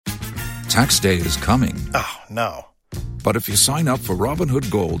Tax day is coming. Oh, no. But if you sign up for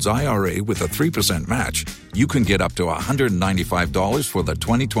Robinhood Gold's IRA with a 3% match, you can get up to $195 for the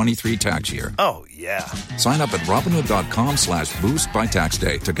 2023 tax year. Oh, yeah. Sign up at Robinhood.com/boost by tax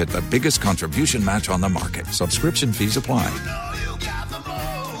day to get the biggest contribution match on the market. Subscription fees apply.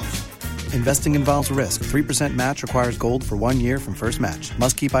 Investing involves risk. 3% match requires gold for 1 year from first match.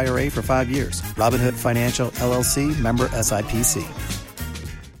 Must keep IRA for 5 years. Robinhood Financial, LLC, member SIPC.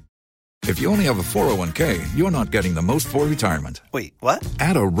 If you only have a 401k, you're not getting the most for retirement. Wait, what?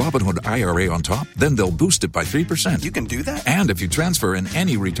 Add a Robinhood IRA on top, then they'll boost it by 3%. You can do that? And if you transfer in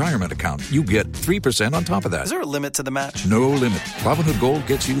any retirement account, you get 3% on top of that. Is there a limit to the match? No limit. Robinhood Gold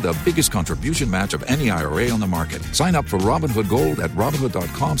gets you the biggest contribution match of any IRA on the market. Sign up for Robinhood Gold at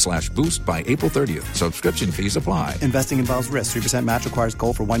Robinhood.com/boost by April 30th. Subscription fees apply. Investing involves risk. 3% match requires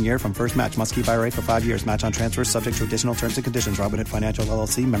gold for 1 year from first match. Must keep IRA for 5 years. Match on transfers subject to additional terms and conditions. Robinhood Financial,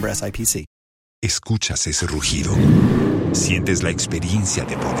 LLC, member SIPC. ¿Escuchas ese rugido? ¿Sientes la experiencia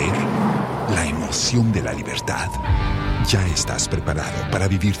de poder? ¿La emoción de la libertad? Ya estás preparado para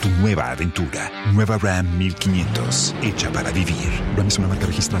vivir tu nueva aventura. Nueva Ram 1500, hecha para vivir. Ram es una marca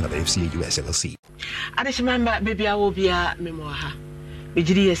registrada de FCA US LLC. Adeshimamba baby awobia memoha.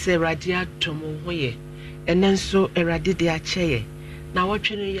 Bejiri yese radia tomo hoye. Enenso erade de acheye. Na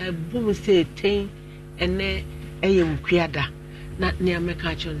wotwe no ya bum se ten ene eyem kuada. Not near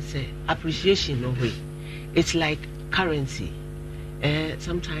Mekachon say appreciation no way. It's like currency.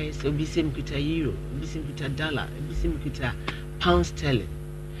 Sometimes it'll be same with a euro, it'll be same with a dollar, it'll be same with a pound sterling.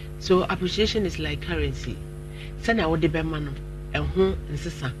 So appreciation is like currency. Sanya wo de be ma no ehun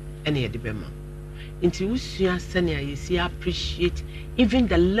nsesa ene ye de be ma. Nti usua sanya you see appreciate even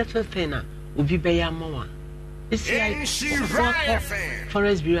the little thing will be be ya ma. It's like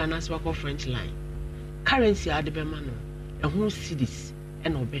Forest Bureau and Aswako French line. Currency are de be ma no. And who see this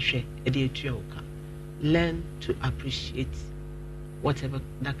and obeshe edituoka. Learn to appreciate whatever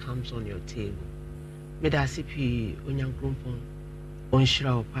that comes on your table. Medasipi onyankrumpon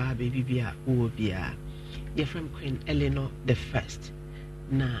onshira opa baby bia uwo bia. Your friend Queen Eleanor the First.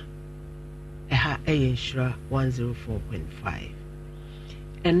 Na eha enshira 104.5.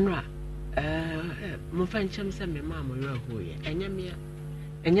 Enra mo fanchem se me ma mo yero hoye. Enyamia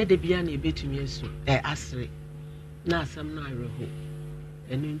enye de bia na ebetumi esu asre. Na asam na reho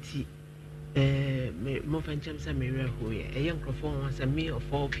enu nti mo fanchem say me reho ye eyen krofo won say me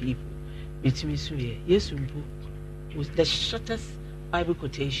of all people betimi so ye yesu mpo was the shortest Bible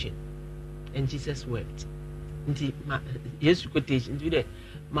quotation and Jesus wept nti yesu quotation nti the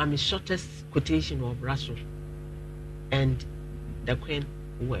my shortest quotation of Rasul and the queen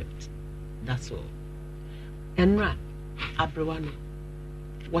wept. That's all. Enra abrewano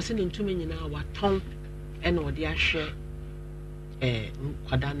wasn't into me nyina wa ton and what they are share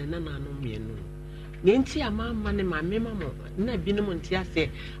kwadane na no mienu nenti ama mane ma mema mo na binu mo ntia se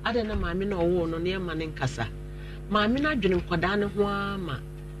ade na ma me na owo no na ma ne nkasa ma me na dwene kwadane ho ama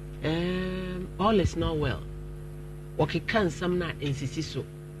all is not well okika nsam na ensisi so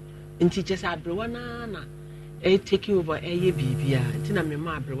nti chese abrewa na take over ye bibia nti na me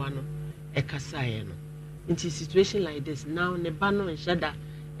ma abrewa no kasa ye no nti situation like this now ne ba no nshada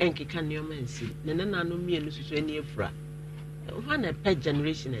enkeka nioma nsi ne na no mienu susu ani efra one a pet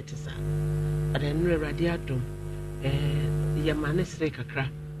generation etisa ada nre radiatum ya manesre kakra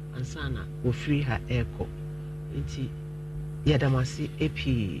ansana wo free ha eko nti ya damasi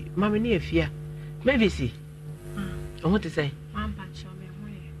epi mama ni efia maybe see what to say mamba chome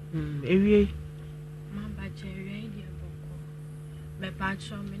hoye ewie mamba jewe dia boko me pa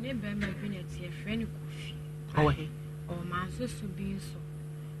chome ne be me bineti e friend kofi oh he o ma so so bi so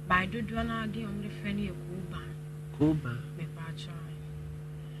by do na di on the friend e kuba me pa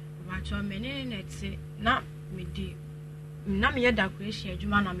chome ne neti na me di na me yeda creation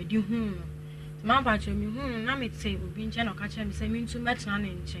adwuma na me di hu ma pa chome hu na me te obi nche na ka che me se me ntu metna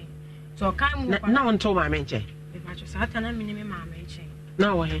ne nche so kan mu na on to ma me nche me pa cho sata na me ni me ma me nche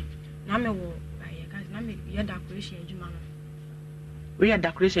na wo he na me wo aye ka na me yeda creation adwuma no we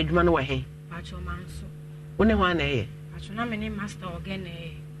yeda creation adwuma no wo he pa cho man so wone ho na ye pa cho na me ni master organ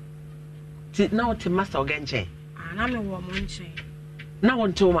ti na o ti master organ nche na me wo mo nche na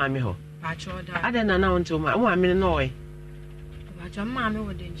won to ma me ho pa cho da ada na won to ma wo me no we pa cho ma me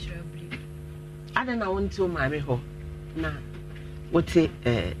wo de nchira bri ada na won to ma me ho na wote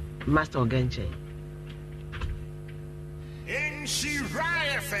master organ nche in she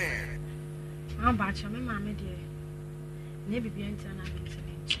riot fan ba cho me ma me de ne bibi enta na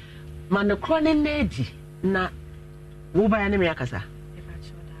me ma no krone na di na wo ba ya ne me akasa pa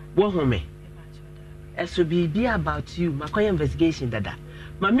cho da wo hu me so be about you makoy investigation dada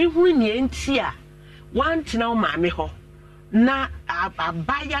Mami hu ni enti a wantena wo maame ho na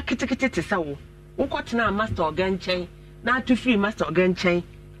abaya ketekete te sa wo wokotena master ogan chen na to free master ogan chen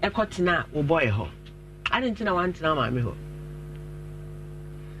ekotena wo boy ho adentina wantena maame ho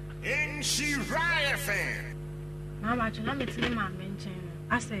In she riot fan. Mama chuna metini maame nchen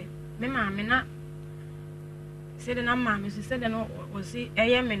ase me maame na se de na maame se de no osi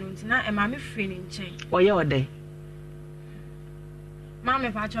eye me no ntina e maame free ni nchen oye ode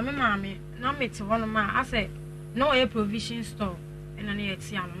maame pa cho me maame na meti wono ma ase no a provision store ena na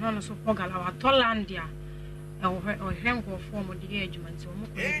yeti ano no so pogala wa tolandia e o hwenko form de ye adwuma nti o mo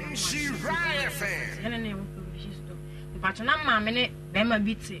In she riot fan. ena na provision store pa cho na maame ne be ma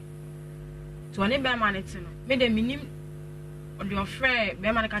biti to ne be ma ne ti no me de minim o de ofre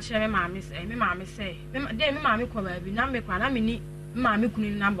be ma ne ka kire me maame se me maame ko ba bi na me kwa na me ni maame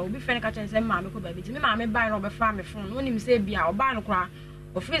kunu number obi fe ne ka kire se maame ko ba bi ti me maame buy no be fa me phone no nim se bia o ba no kra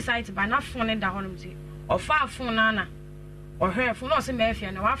o free site ba na phone da honom ti o fa phone na o hwe phone no se me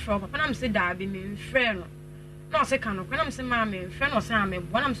afia na wa fra papa na me se da bi me frɛ no no se ka no kwa na me se maame frɛ no se ame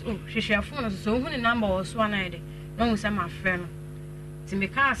bo na me se o hwehwɛ phone so hu ne number o so na ide no hu se ma frɛ no ti me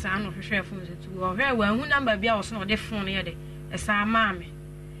ka asa no hwehwɛ phone so tu o hwe wa hu number bia o so no de phone ye de esa maame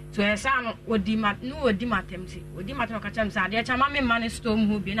to esa no odi matem ti odi matem ka cham sa ade cha maame man storm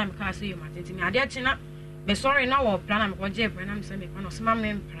hu bi na me ka se yo matem ti me ade chi na me sorry na wo plan na me ko je plan na me se me ko no se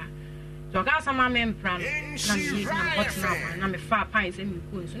maame mpra to ga sa maame mpra na me na what na me fa pan se me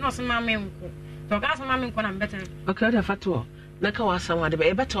ko so no se maame nko to ga sa maame nko na me better okay da fato na ka wasa wade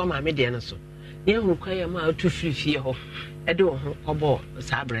be better maame de no so ye hu kwa ya ma to free ho e de ho obo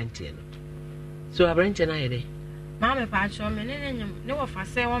sa abrante no so abrante na ye de maame pa cho me ne wo fa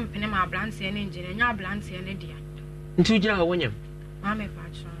se wo mpene ma abrante ne ngine nya abrante ne dia nti ujira ho wonyam maame pa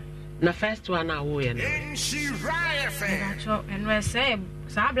cho na first one na wo ye no In she riot fan. cho eno say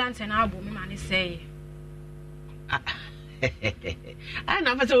sa abrante na abo me ma ne say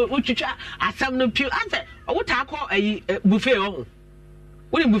na fa so utwitwa asam no piu ase wo ta akọ ayi buffet ho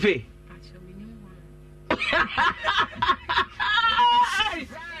wo ni buffet pa cho me ni mo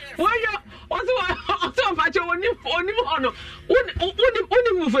wo yo also fa cho oni ho no wo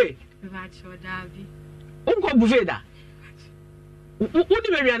ni buffet pa cho davi unko buffet da wo ni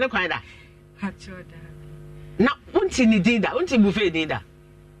beria ne kwan da pa cho davi na unti ni din da unti buffet din da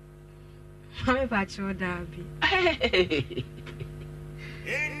maame pa cho davi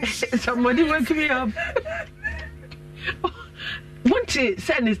somebody wake me up won't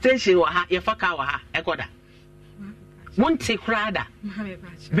send station wa ha ye faka wa ha ekoda won't krada maame pa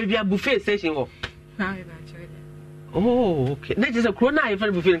cho baby a buffet station wo maame pa cho oh okay that is a corona you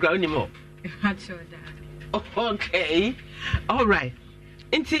for buffet crowd anymore pa cho davi okay all right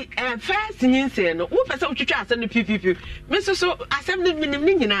nti first nin say no wo pese utwitwa asem no ppp me so asem no minim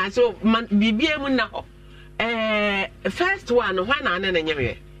ni nyina so bibia mu na ho first one why na na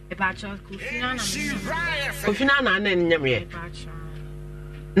nyame e pa cho In she riot fan. ofina na nyame pa cho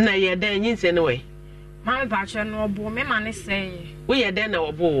na ye dan nin say no we maame pa cho no obo me ma ne say wo ye dan na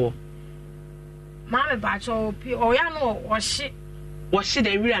obo wo maame pa cho pi o ya no o hye wo hye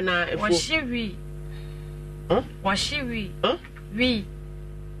dan wira na o efo hye wi o hye wi wi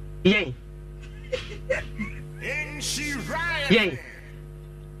yen In she riot yen fan.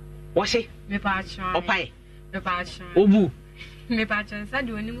 wo hye me pa cho opai me pa cho obu me pa cho sa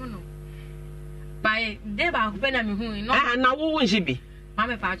de oni mu no bai de ba ko na me hu no na wo won hye bi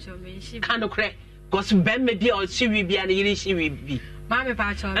maame pa cho me hye kan kre cause ben me bi o hye wi bi na yiri hye wi bi maame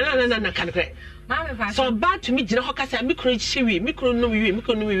pa cho na kan kre maame pa so cho bad to me jina ho kasa mi kro hye wi mi kro no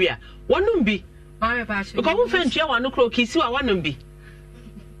wi a wonum bi maame pa cho because wo fe ntua wa no kro kisi wa wanum bi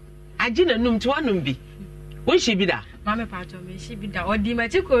agina num to wanum bi wo hye bi da maame pa cho me hye bi da odi ma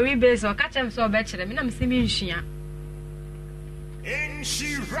ti ko wi base o ka chem so be kire me na me se mi nhua In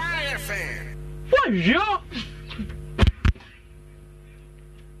she riot fan.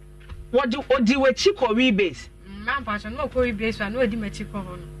 wo yo odi we chi ko wi base maame pa cho no ko wi base no odi ma ti ko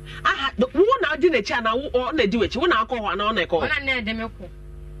ho no aha wo na odi na chi na wo na di we chi wo na akọ ho na na ko ona na de me ko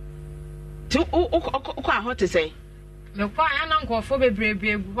ti o a hot say me ko aya na nkofo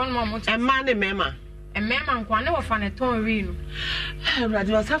bebrebe egu ho no mo to emma ne mema emema nkwa ne wo fa ne ton wi no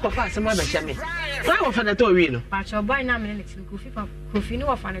radio sa ko fa asema ba hye me why wo fa na to wi no pa cho boy na me ne tin kofi ne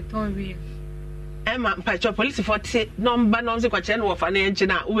wo fa ne ton wi emma pa cho police for te number no se kwa che no wo fa na enchi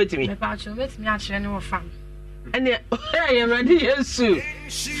na wo betimi me pa cho betimi a kire ne wo fa ene ya radio yesu In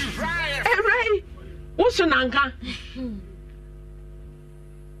she riot fan. rai wo so nanka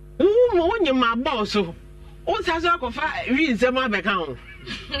wo nyi ma boss wo sa so akofa wi nsem abeka ho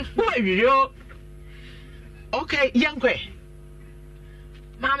wo wirio okay yankwe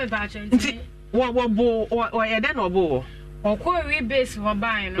Mama Bachelor. What bo or ya then or bo? Or call rebase for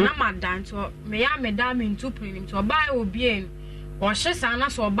buying, no madam to me, I may damn in 2 premium to buy or bien, or Shesana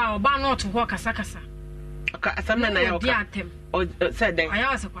or bow, not to walk a sakasa. Some men I at him. Or said they. I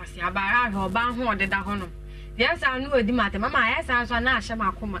also pass ya by or bound who did that honor. Yes, I knew the matter. Mamma, yes, I was an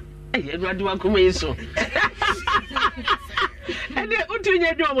Ashama Kuma. Hey, what do I come so? And then what do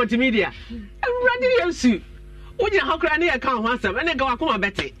you do multimedia? I'm running your suit. Would you how can I account once and then go a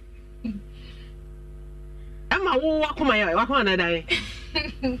Betty? Emma walk my walk on a day.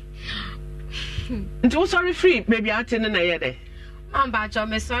 Too sorry free, maybe out in a day. Mom Batcher,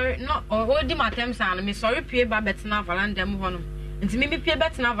 me sorry, no, or the matem sound, me sorry, pay by Betsna Valandem honum. And to me, pay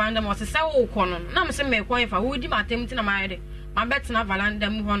Betsna Valandem was a sour corner. Now, Mr. May quite for who did my attempt in my day. My Betsna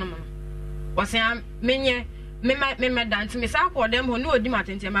Valandem honum. Was I many. Me dance me sa ko dem ho no odi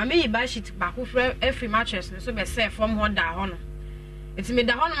matente ma me ba sheet back for every mattress so be say from ho da ho no enti me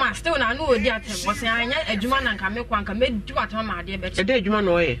da ho no ma still na no odi atem wo se anya adwuma na nka me kwanka me du atem ma de be che e da adwuma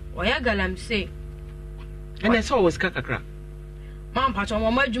no oye galam say and I saw was kakakra ma pa cho mo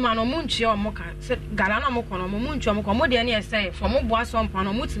adwuma no mu nchie o mo ka se gala na mo kono mo mu nchie mo ko mo de na say from mo boa so mpa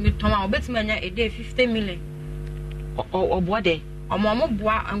no mo timi tom a obetimi anya a day 50 million o boa de o mo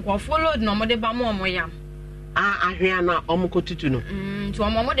boa nko follow no mo de ba mo yam ahwe na omukotutu no to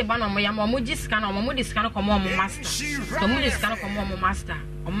omo de ba na omo ya omo gisika na omo de sika na komo omo master to omo de sika na komo omo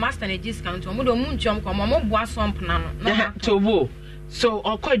master na gisika to omo de omo nchom komo omo boa somp na no to bo so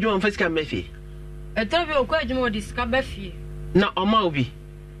okwadwo on fisika mefi etobi okwadwo de sika ba fie na oma obi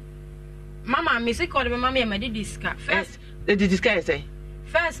mama me se ko de mama e ma de sika first the sika say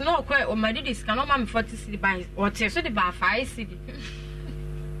first no okwa o ma de sika no mama 40 cedi buy o te so de ba 5 cedi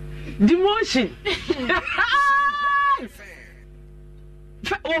demotion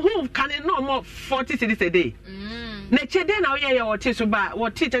who can no more 40 cedis a day na chede na oye what so ba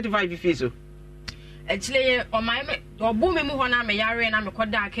what 35 fees so actually o my obo me mu ho na me yare na me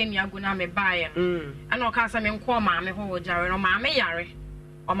koda akania go na me bae ana o ka sa me nko ma me ho jare no ma me yare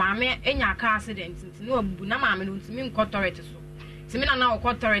o ma me enya ka accident nti no abubu na ma me no ntimi nko authority so timi na o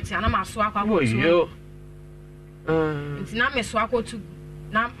authority ana ma so akwa ko yo nti na me so akwa tu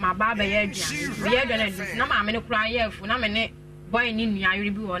na ma baba ye aduane na ma me ne kura ye afu na me ne boy ni nua yiri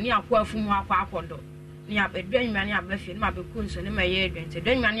bi wo ni akwa afu mu akwa akodo ni abedua nyuma ni abafie ni ma be ku nso ni ma ye aduane te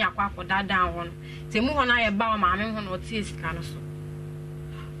dua nyuma ni akwa akoda dan ho no te mu ho na ye ba o ma me ho no tie sika no so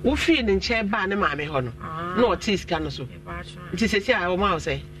wo fi ne nche ba ne ma me ho no na o tie sika no so nti sesi a o ma o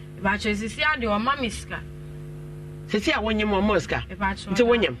say ba che sesi a de o ma me sika sesi a wonyem o mo sika nti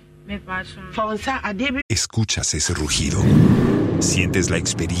wonyem me pa cho fa onsa ade. ¿Escuchas ese rugido? ¿Sientes la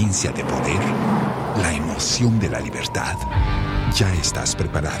experiencia de poder? ¿La emoción de la libertad? Ya estás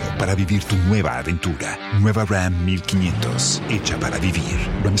preparado para vivir tu nueva aventura. Nueva Ram 1500, hecha para vivir.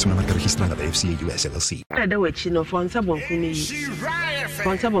 Ram es una marca registrada de FCA US LLC. Da wachi no fonsa bonkuni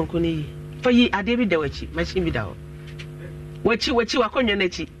fonsa bonkuni fa yi ade bi da wachi machine bi da ho wachi wakonwa na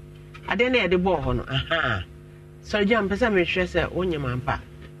chi ade na yede bo ho no aha so jam pesa me hwe se onyem ampa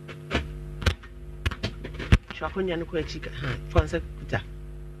akonwa no ko achi ha fonsa kuta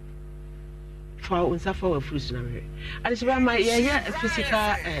for unsa for fruits na me adisiba ma ye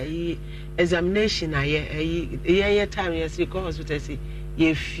physical examination na ye time ye see go hospital see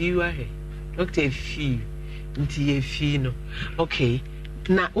ye few ahe doctor few nti ye few no okay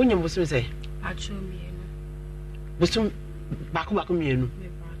na onyem busum say acho mienu busum bako mienu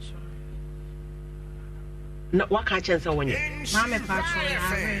na waka chance wonye ma me pacho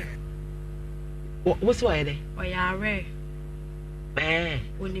ya what's why there? Oh, yeah, right.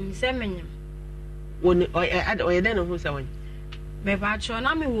 When you say, Minion, when I add or then who's a one? Maybe I show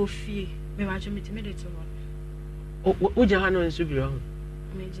me will fee. Maybe I should meet me to one. Would you have no to be wrong?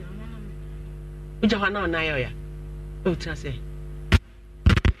 Would you have no Naya? Oh, to say.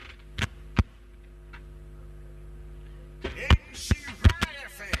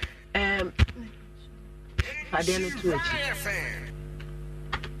 I didn't to it.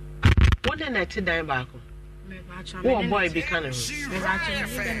 What did I tell them back? Oh, boy, be kind of.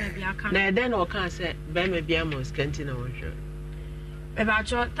 Now, then, or can't say, Bama be almost canteen or sure. About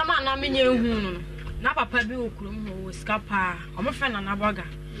your Tamana Minion, Napa Bill Krum, who was Scapa, or my friend Anabaga.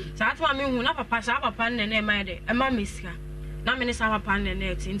 So that's why me who never pass up a pan and a made a mammiska. Not many summer pan and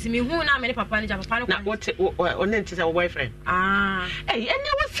net, into me who not many papa and Japan. What on it is our boyfriend? Ah, hey, and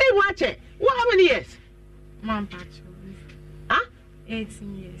you would say, watch it. What, how many years? Mom, Patch.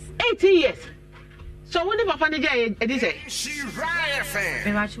 18 years. 18 years. So when the papa and Jay, it is a she riot fan.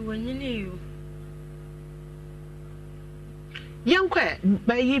 About you when you knew. Young queer,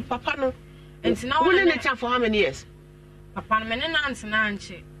 by ye papa no. And now, when in time for how many years? papa me ne nance na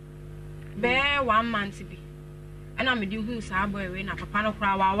anche be 1 month bi ana me di hu sa boy we na papa no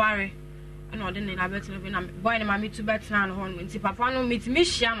kra wa ware ana ode ne na betle bi na boy ne ma me tu betra no ho no nti papa no meet me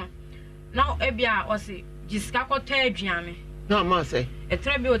hia no na ebia o se jiska kota aduane no ma say e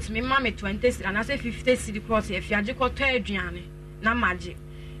tre bi otimi ma me 20 and I say 50 cedi cross e fiaje kota aduane na maje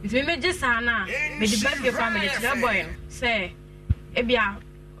nti me je sa na me di baby family tre boy no say ebia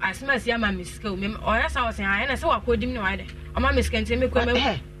asma sia ma miska o me o ya sa o se ha na se wa kodim ne wa de o ma miska nti me kwa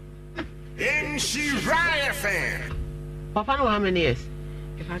me In she riot fan. Papa no how many years?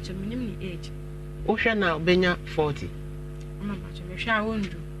 If I told me age. Osha now benya 40. Mama bacho me sha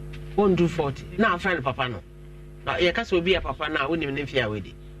won't do 40. Now friend papa no. Now you can so be a papa now when you fear with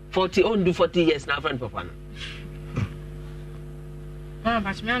it. 40 on do 40 years now friend papa no. Mama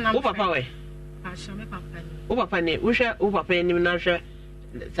bacho me na. O papa we. Bacho me papa ni. O papa ni, wo papa ni na hwe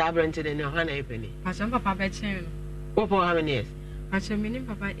sabrante de ne ho na epani. Bacho papa be chen. O papa how many years? Bacho me ni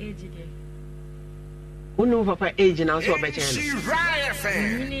papa age de. Unu papa age na so be chen. She riot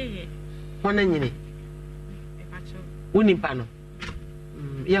fan. Ni. Wana nyini. Bacho. Uni pa no.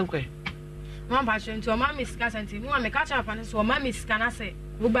 Yankwe. Mama bacho nti o ma miska santi mu me ka cha papa ne so o ma miska na se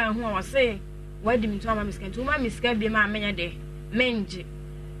wo ba hu o se wadi mi to ma miska nti o ma miska bi ma amenya de menje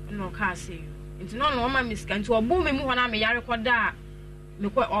no ka se nti no o ma miska nti obo me mu ho na me yare koda me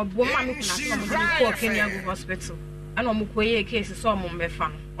ko obo ma me kuna so mo ko Kenya go hospital ana o mo ko ye case so mo mbefa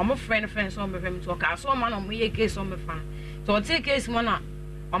no o mo friend so mo befem to ka so ma na mo ye case so mo befa so o take case mo na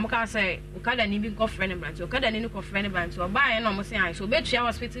o mo ka say o kada ni bi ko friend branch o kada ni ko friend branch o ba ye na o mo say ai so betua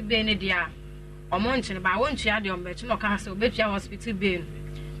hospital be ne dia o mo nche ba won tua de o be no ka say o betua hospital be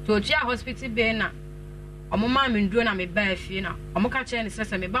to tua hospital be na o mo ma me nduro na me ba afie na o mo ka che ne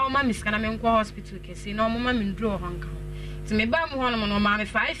sese me ba o ma me sika na me nko hospital kesi na o mo ma me nduro ho nka ti me ba mu ho no ma me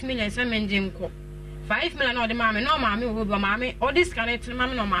 5 million se me nje nko 5 million na o de ma me no ma me ho bo ma me o dis scan it ma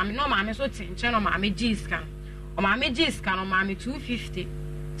me no ma me so ti nche no ma me G scan o ma me G scan o ma me 250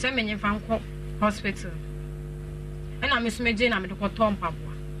 se me nfa nko hospital ena me so me je na me de ko tom pabo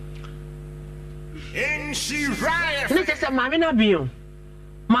In she riot. Ne tese mame na bion.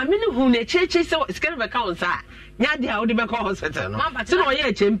 Mame ne hu na cheche se scan be count sa. Nya dia wo de be call hospital no. Se no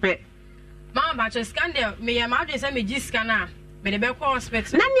ye chempe. Mama bacho scan de me ya ma de se me G scan na me de be call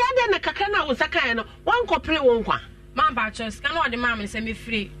hospital. Na ne ade na kaka na wo saka no. Wan kopre wo nkwa. Mama bacho scan no de ma me se me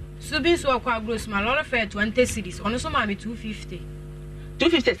free. Subi so akwa gross ma lolo fair 20 cedis. Ono so ma me 250.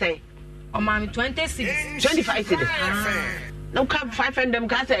 250 say. O ma me 20 cedis. 25 cedis. No come 500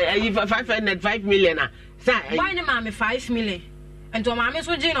 ka say 500 5 million ah. Say why no ma me 5 million? And to ma me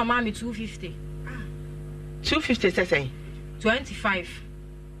so je no ma me 250. 250 say 25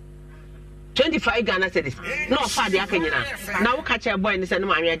 Ghana cedis. No fa de aka nyina. Na wo ka che boy ni say no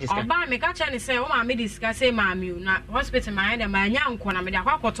ma anwe discuss. Oba me ka che ni say o ma me discuss say ma me na hospital ma ya ma nya nko na me de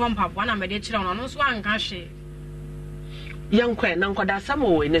akwakoto mpapo na me de kire no so anka hwe. Yankwe na nkoda sam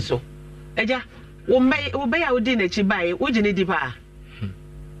wo ni so. Eja wo be ya odi na chi bai wo gine di pa.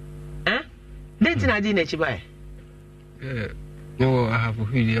 Denti na di na chi bai. No, I have a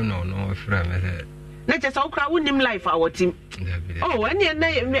video no friend me. Na just so kra wonim life our team. Oh, and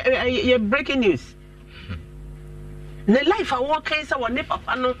you breaking news. Na life our kind say won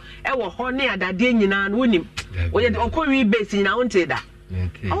papa no e wo ho ne adade nyina no wonim. We okori base nyina wonte da.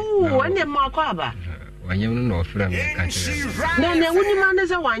 Oh, and ma kwa aba. Wanyem no friend me ka kire. Na wonim ane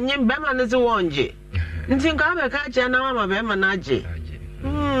say wanyem be ma ne se wonje. Nti nka be ka kire na ma be ma na age.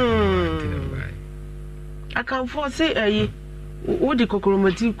 I can foresee what the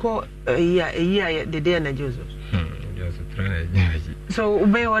cocoromati call a year the day and a Joseph. So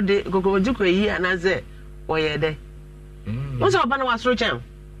obey what the cocoromati a year and I say, or ye day. What's our banner was through town?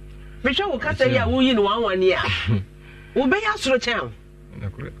 Which I will cut a year in 1 year. Obey us through town.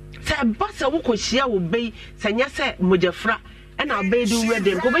 Say, Bassa Woko Shia will be Sanyasa Mujafra, and I'll be do red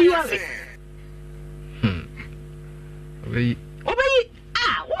them. Obey you have it. Obey.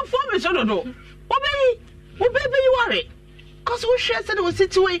 What form is on the door? Obey. Baby, you worry. Because we share said was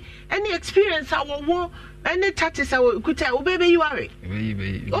situation, any experience our war, any touches our could tell, baby, you worry.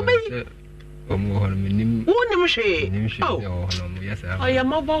 Obey. Oh, yes, I am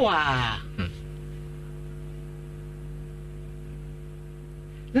mobile.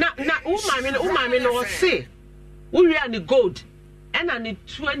 Now, woman, or say, we are the gold, and I need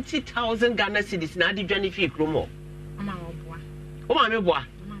 20,000 Ghana cedis, now the Johnny Fee Cromo. Oh, my boy.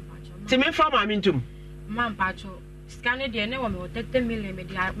 Timmy from my mintum. Man pacho scanner de ne wo me 30 million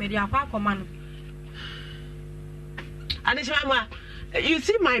media kwa komano Adishama, you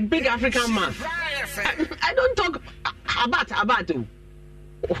see my big African man. I don't talk about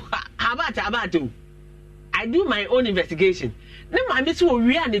I I do my own investigation. Then my miss will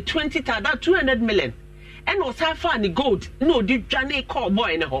read the 200 million. And was half fun the gold. No, did Johnny call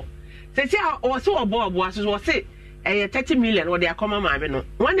boy in a hole. Say, or so a boy was 30 million or they are common my no.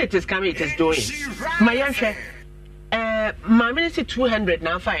 When it is coming, it is doing. My young share. My minister 200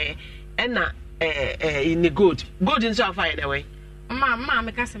 now fire and in the gold. Gold in so fire anyway. Mamma,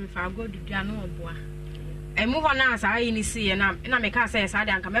 make us if I go to Jano boy. And move on as I in the sea and I make us say, I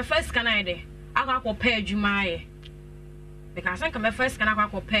don't come first can I day. I go pay you my because I come first can I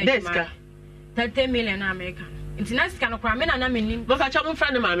go pay you 30 million American. It's nice can of crime and I mean, look at your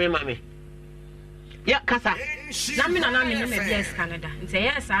friend of mammy. Yeah, Cassa. Namin and I mean, yes, Canada. And say,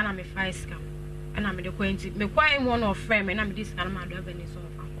 yes, I'm a 5 scam. And I'm acquainted. Me quite one of frame and I'm this kind of Revenue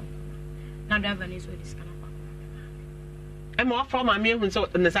of not Revenue with this kind of. I'm more from my meal when so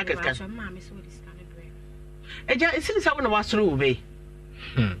in the second catch. Mammy saw this kind of bread. It seems I want to watch through, bay.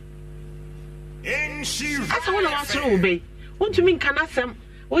 That's I want to watch through, bay. What do you mean, can I some?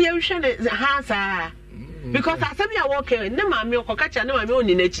 Oh, you should have because I said, I walk in, no, my milk or catch, I know I'm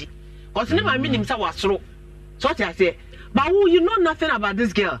only nature. Because never meaning so was through. So I say, but you know nothing about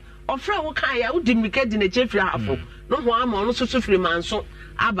this girl. Or friend, what kind of didn't get in a Jeffrey Halfo? No one on so free man, so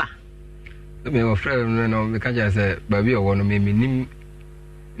Abba. Me friend, no, because I said, Baby, I want to make me.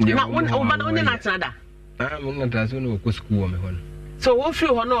 Not one over only not another. I'm not as soon as school. So, what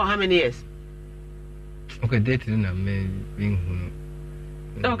few know how many years? Okay, dating a man.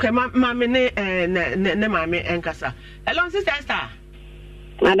 Okay, mammy, ne mammy and Cassa. Hello, Sister Esther.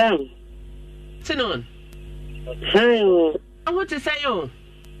 Madam. Sit on. Hi. I want to say you.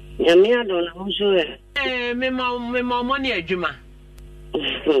 Yeah, me, I don't know. Sure. Me money a Juma.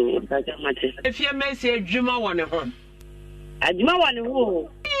 If you may say Juma one at home. A Juma one at home.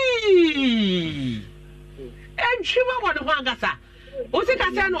 And Juma one at home, Gassa. What's it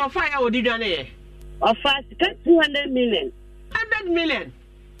Cassan or fire or did you know? Of fast, 200 million. 100 million.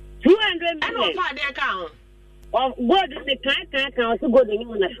 200 million. I don't find the account. Of God, the can't also go to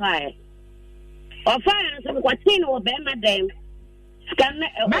on the fire. Or fire, so what tin or Bema Dame. Scan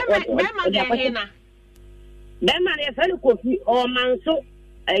Bema Dame. Bema, a fellow coffee or manso.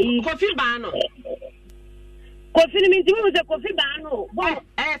 A coffee bano. Coffee means you was a coffee bano. Well,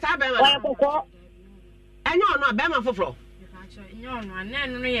 as I Bema. I know not Bema for floor. No,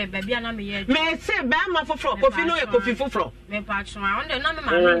 baby, I'm here. May say Bama for floor, coffee no coffee for floor. Me patch on the number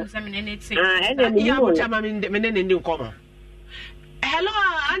man, anything. And you will tell me the men in new comer. Hello,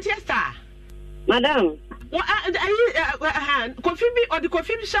 Auntie Esther. Madam. What coffee or the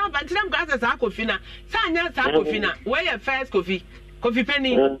coffee shop and them guys as a coffee now. Sanya Sakofina, where your first coffee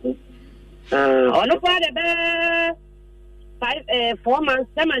penny. On the father, 4 months,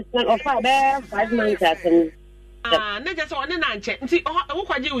 7 months, or 5 months. Ne just on an answer. See, what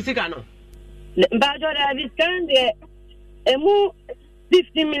could you see? No, but I discount a move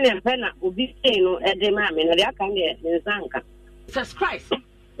 50 million penna will be saying at the mammy, and I can't get in Sanka. Jesus Christ.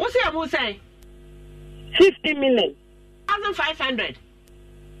 What's your move say? 50 million. 1,500.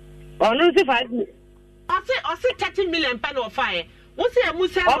 Or no, 5 million. I say 30 million pen or fire. What's your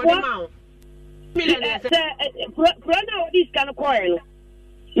move say on the mount? Million. This kind of coin.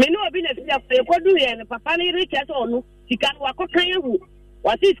 Me no be na fia fe kodu ye no papa ni rich as onu sika no akokan hu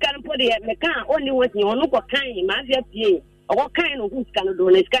what is kan po de me kan oni wati onu ko kan ma fia pie o kan no hu sika no do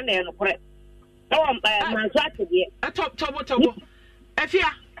na sika na no kore o man so atede top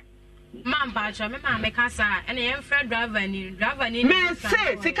afia man ba cho me ma me kasa e na yem fred driver ni me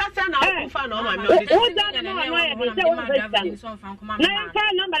say sika sa na o fa no ma me o da no no ye be say o na fa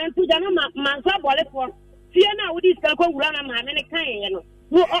no ba ntu ja no man so bole fo fie na wo di sika ko wura na ma me ne kan ye no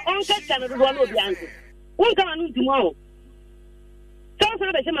no on catch them do no be answer won come anu tomorrow so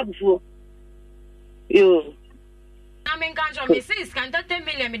be say ma bufuo yo I mean can't me say scan 30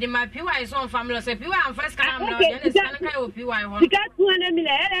 million me the my PY is on family say PY and first can am now then scan kai o PY one sika 200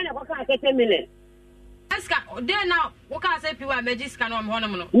 million e na ko kan 30 million scan then now wo can say PY magic scan am hono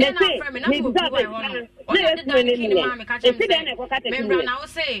no then now frame na go PY one o dey dan kini ma me catch me me na wo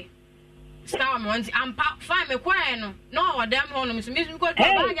say Star Monty, I'm fine. Me quiet no. No, or damn home. Me go to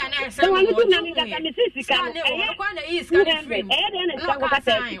bag and say, "I want to see scan. I want to eat scan free. No,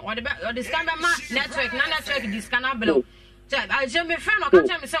 or the scanner network. No network. This scanner below. I just me friend. I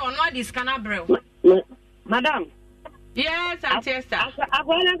can't say on what this scanner below. Madam. Yes, Auntie Esther. I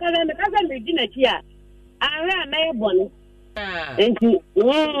want to go because I'm dinner here. I ran my bonnet. Thank you.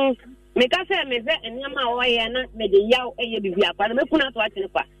 Me ka say me fe enyama o ye na me de yaw eye bibia pa na me kuna to atene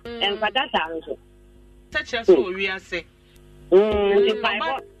pa en fata sa nso touch so wi ase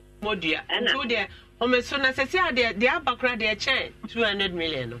modia nso de o me so na se se de abakra de che 200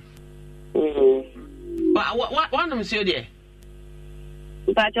 million no One of you there.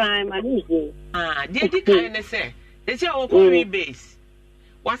 But I'm a new. Did you kind say? They say, oh, coffee base.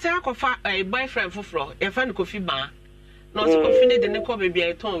 Was a boyfriend for floor, a friend coffee bar. No, so coffee the coffee be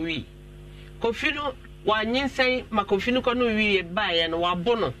a ton we. Coffee no, one yin say, my coffee no canoe we buy and one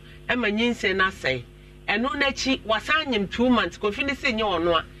bono, and my yin say, na say. And no nechi was hanging 2 months, coffee say no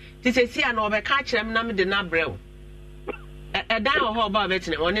no. This is here no over catch them, name the nabrel. A down or about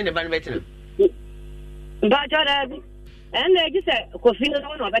veteran, one in the band veteran. But and they just said, coffee no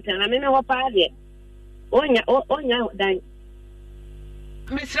one veteran, I mean, what party. Onya, then.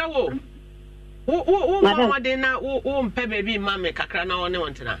 Mr. Wo mama de na wo mpe baby mama kakra na won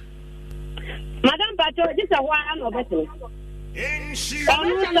want na Madam Pacho this a one no better In she me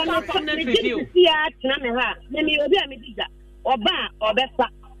obi a me diga oba obesa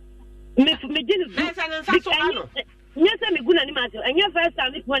me ginu nyesa me guna ni maso enya first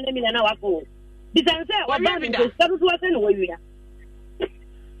time me kwanda mi na wako bisan say oba me so do say no we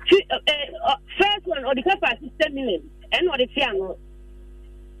first one or the cost 10 million and or the fiano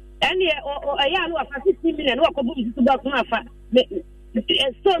and yeah no afa 60 million no akobu bi to back no afa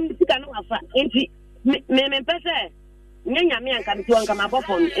so mi sika no afa enti me pese nyanya me anka mi to anka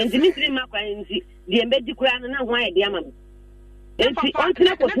mabopon enti mi tiri makwa enti de embedi kura no na ho aye de ama enti onti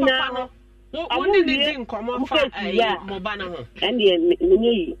na kofina no wo ni di nkomo fa mo ba na ho endi me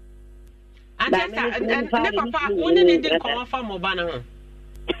yi antesa ne papa wo ni di nkomo fa mo ba na ho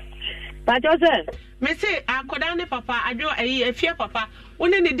Pacho sir me say akoda ne papa adwo ayi afia papa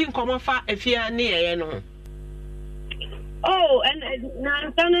woni ne di nkomo fa afia ne yeye no oh and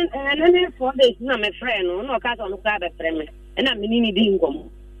na tanen and then for this na me friend no ka so no ka be friend me na me ni di nkomo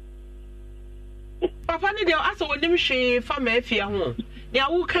papa ne de aso wonim hwe fa ma afia ho ne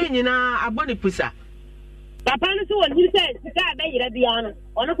awu kan nyina abone pusa papa no so woni say sika be yira bia no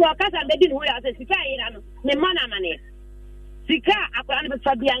ono ko ka sa be di no ya say sika yira no ne mana mane sika akwa ne be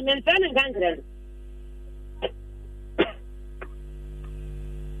fa bia men fa ne ngangre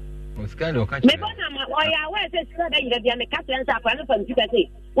Oscar do catch. Me bona ma oya we say sika da yira bia me ka plan sa akwa ne fa ntika say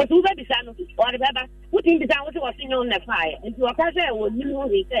wo tu be bisa no or beba wo tin bisa wo se wo sinyo na fae nti wo ka say wo ni wo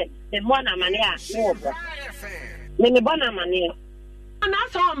he say me bona mane a no bro me bona mane na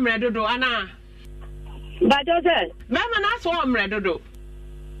so omre dodo ana ba jo say me ma na so omre dodo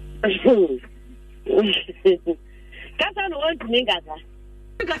kasa no want me kasa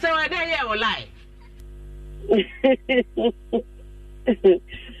wa dey here lie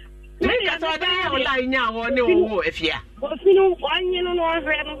me kasa wa dey here lie nya wo ne wo afia o finu onye no no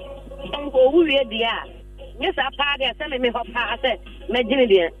hwe no ngo wuye dia nye sa pa dia se me ho pa se me gine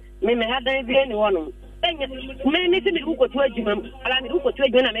dia me hadan bi ni wono me se me ko to adwuma ala me ko to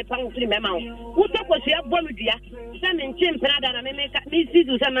adwuma na me pan firi me ma wo to ko sia bo me dua se me nche mpena da na me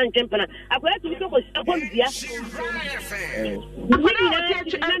sizu se me nche mpena akwara tu to ko sia bo me dua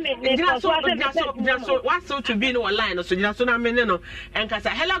so what so to be no online so jina so na me no enkasa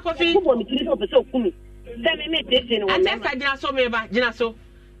hello coffee ko mi tiri so pe so kumi se me tete no wona asa jina so me ba jina so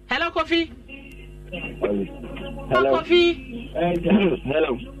hello coffee hello coffee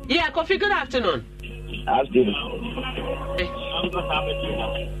hello yeah coffee good afternoon afternoon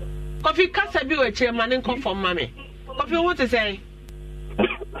coffee kasa bi we chere mane nko for mame coffee what to say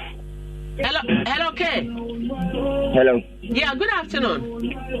hello okay hello yeah good afternoon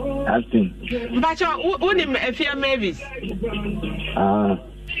afternoon Bacho woni afia Mavis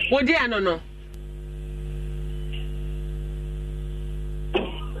wo dia no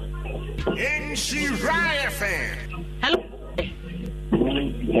In she riot fan. Hello.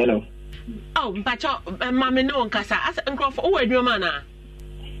 Oh, Bacho, mama no nkasa. Asa nkrofo wo adwuma na.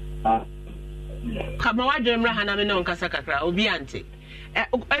 Kama wa dwemra hana me no nkasa kakra obi ante.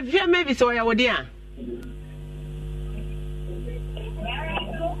 Afia Mavis o ya wo dia.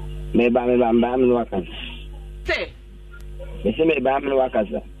 Me ba me wakasa. Say. Me ba me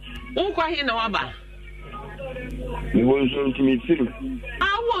wakasa. Wo kwa hi na waba. Me won so ntimi tiru.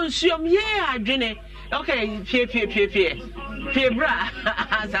 Wonsuom ye adwene okay pie bra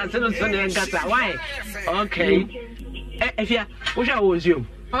asase no so ne nkasa why okay efia wo sha wonsuom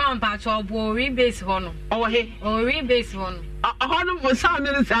pa cho bo rebase ho no owo he o rebase ho no ho no for sound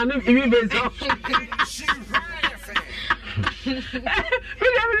ne sound rebase ho me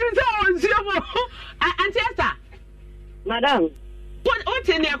so wonsuom Antesta madam what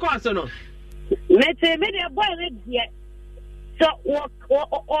in your course no me the boy with here so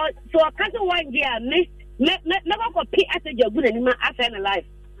so can't one year me never go pay as a job in my after life.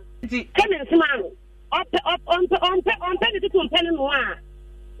 Come in smile. On penny to penny more.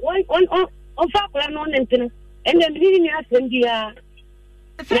 One on Falkland on and then leading us in the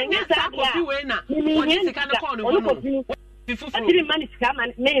Senya sa kofi we na. Wodi sika no call no no. Atiri mani sika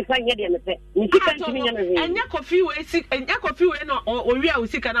man me fa nya de me pe. Ni sika ntimi nya me. Enya kofi we no owi a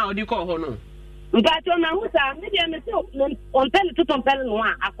usika na odi call ho no. Mpacho na husa me de me se on pen to ton pen no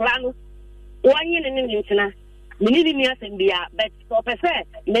a akora no. Wanye ne ntina. Me ni asem bia but so pese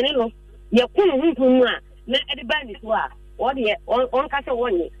me ne no ye kunu hunhun a na edi ba ni so a odi on ka se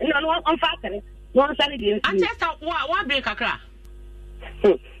wonye. No on fa tere. No on sale de. Antesta wa break akra.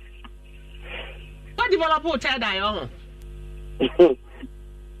 What develop hotel die on?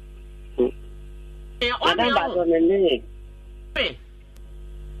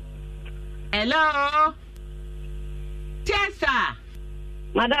 Hello, Tessa.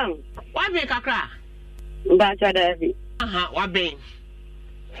 Madam, what make a cry? Bacha, what being?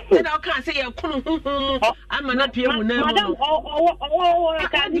 I can't say a cool. I'm not here. Madam, I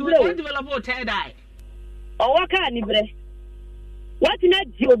can't develop hotel die. Oh, what can you break? What not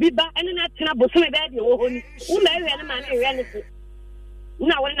you be back and not to know baby? Who may have a man in reality?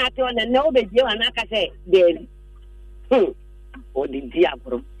 Now, we're not on the no baby, and like I say, David. Or the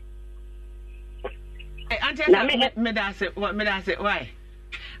diablo. Me that's it. Why?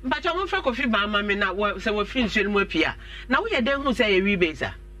 But I'm afraid of you, Mamma, me not work, so we're finishing with Pia. Now we are them who say a rebate.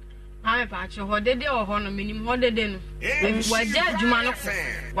 I patch your holiday or honor minimum holiday. Why, Judge Jumano?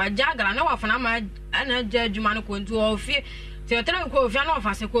 Why, Jagger? I know of an ama and Judge Jumano into all fear. So tell you if you know of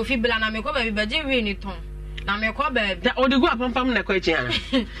us a coffee bill and I may cover by Jimmy Tom. Now may cover that or the go up on Pamela question.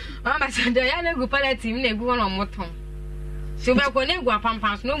 I said, Diana go pallet team, they go on motor. So back when they go up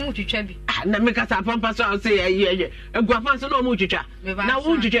pampas, no more to chubby. Because I pampas, I'll say a guapan, no more to chat. Now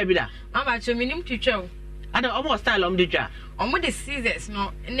won't you chubby that? I'm about to minimum to show. I don't almost style on the jar. On what the Caesars,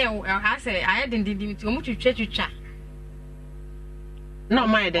 no, I say I hadn't did him to move to church to chat. No,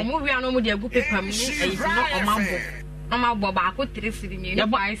 my dear, movie on with your book paper, and it's not a mambo. Mama Bob, I could trace it in your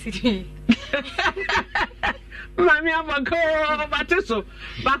boy city. Mammy, I'm a girl, but so,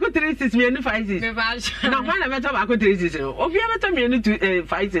 Baco traces me and fights it. Now, when I met up, I could trace it. Oh, you ever told me to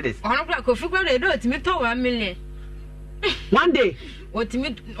fight it? On a clock of figure, they do it to me to 1 million. One day, what to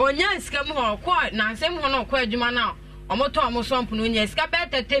me, oh, yes, come on, quite now, same one or quite Juma now. Or more time or something, yes,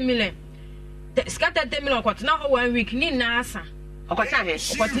 scattered 10 million. Scattered 10 million, what's now 1 week, need NASA. What's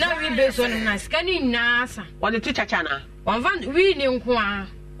now we based on a scanning NASA? What the teacher channel? One van reading qua.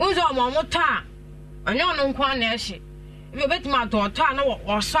 Who's all more time? I know no quan nation. If you bet my daughter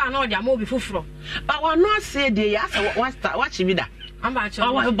or son or their movie for. But one not say the answer what she be that. I'm about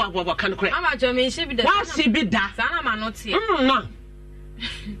your what can crack. I'm about your me, she be that. What she be that? I'm not see. No.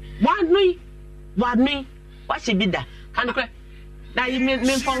 One me, what she be that? Can crack. Now you mean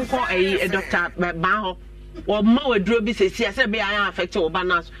phone call a doctor Bao. Or more drobi says, yes, I am affected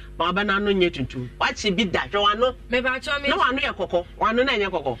bananas, but banana yet to. What she be that? You know, maybe I told me no one near Coco, one on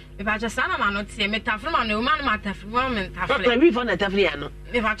your Coco. If I just son of man, not see a metafrom, no man matter for woman. We found a Tafriano.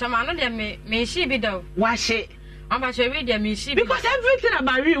 If I told man, may she be though? Why she? I'm about to read them, she because everything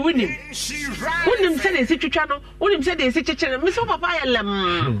about you wouldn't. Wouldn't say a situation, wouldn't say a situation, Miss Papa.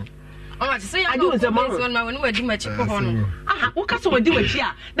 I do as a man when we do my chicken. What can we do a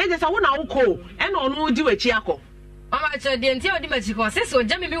chia? Then there's a 1 hour call and on do a chiaco. I'm at the entire Mexico, says so,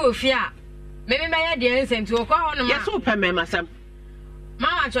 Jamie will fear. Maybe my idea is to a call on yes, open, Mamma.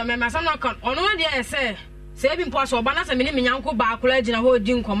 Mamma, some not on one day, say, saving possible, but not a minimum uncle Barclay in a whole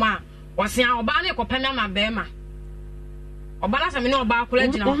Jim Coma, or see our banner or Panama Bema. Or Banas, I mean, no Barclay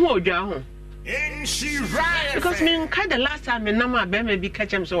in a whole jar. Because me kind the last time in Nama Bema be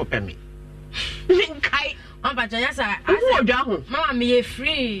catch him so open me. Kai, but yes, I down. Mamma, me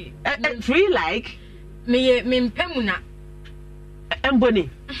free, free like me, Pemuna, Embony,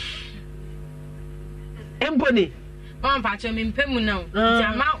 Mamma, patch me Pemuna,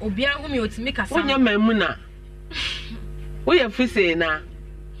 Jama, Obia, whom you to make a son, your Memuna. We are free say now.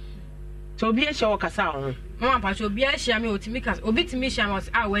 So be a show Cassan. Mamma, patch will be a shame to make us obey to me. Shamos,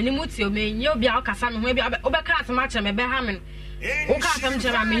 I when you move to me, you'll be our Cassan, maybe overcast match and Behaman. Oh, my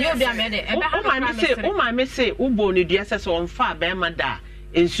say, Ubo, the DSS on far Bemada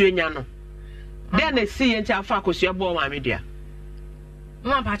in Sunyano. Then they see until Facos your boy, my media.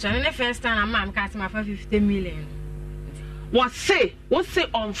 One patch, and the first time a man cast my 50 million. What say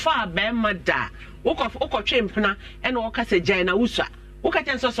on far Bemada? Walk off Oko Chimpana and Oka Jana Usa. Oka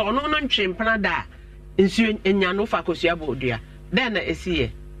Chances or no chimpana da in Sunyano Facos your boy, dear. Then I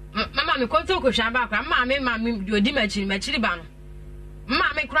see. Mamma, me come talk with Shabak, Mamma, you dimage in my chiliban.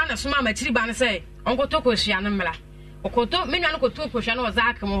 Mamma, me crown a small chiliban say, Uncle Toko Shianamela. okoto me nua no koto kohwa no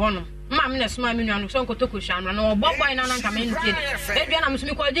ozak mo ho no ma me na suma me nua no so koto kohwa no no boboy na nka me ntie edua na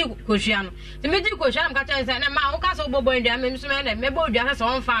msumi ko di kohwa no ti me di kohwa na mka chen say na ma wo ka so boboy ndua me msumi na me bo dua say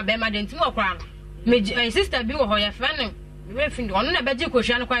won fa be ma de ntimi okra no me sister bi wo ho ye fa ne me fin ono na be di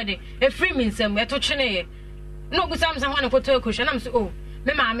kohwa no kwa de e free me nsam e to chene ye no busam sa ho na koto kohwa na mse oh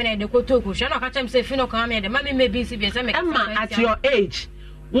me ma me na de koto kohwa na ka chen say fi no kan me de ma me be si be say me at your age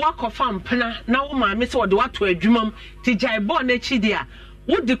walk of pena na wo ma me say wo de wato adwumam ti jai bo na chi dia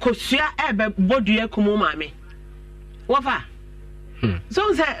wo de kosua ebe bodua kumu ma me wofa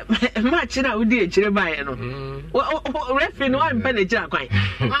so say match na wo de echire bae no referee no am pa na echira kwan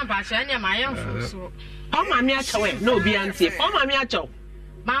man pa che anya ma yemfo so o ma me achewe na obi antie o ma me achew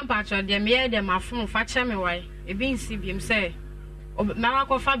man pa che de me de mafun fa che me wai ebi nsi biem say na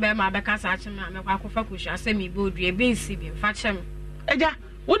akọfa be ma be kasa ache me akọfa kosua say me bodua ebi nsi biem fa che me eja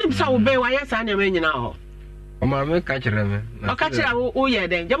wonim sa wo be wa yesa na me nyina ho o ma me ka kire me o ka kire wo ye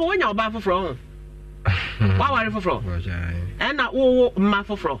den je bo wonya oba foforo ho wa ware foforo na wo ma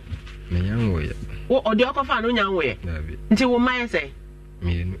foforo me yan wo ye wo odi okofa no nya wo ye nti wo ma yese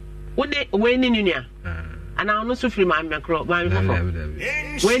me wo de we ni nua ana ono so firi ma me kro ma me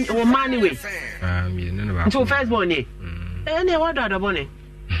foforo when wo ma ni we me no ba nti wo first born ni ne wa do bone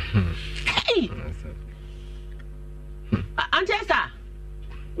hey Auntie Esther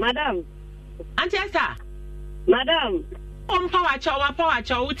Madam. Auntie Esther. Madam. Power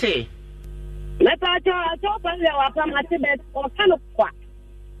chow ute. Me pa chow pa le wa pa ma ti be o kanu kwa.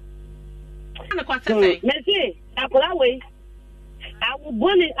 Kanu kwa sese. Me si, akola we. Awu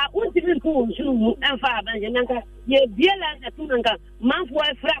boni a unti bi ku nsu enfa ba je nanka ye biela na tu nanka manfo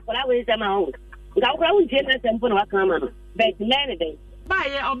e fra akola we se ma ho. Nga ukra unti na tempo na wa kan ma no. Be ti lene dey. Ba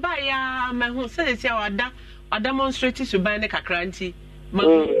ye ma hu sese awada demonstrate to buy ne kakranti.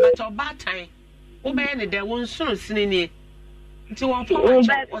 But oba time obey ne de won sunu sinini nti wo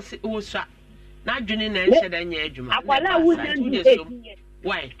fa wo swa na adwene na enche da nya adwuma akwala wunya du 18 years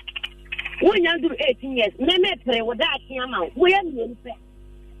why wunya du 18 years me pre wo da atia ma wo ye me nfe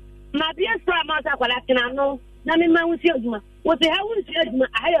ma bia stra ma sa akwala tina no na me ma wusi adwuma wo se ha wusi adwuma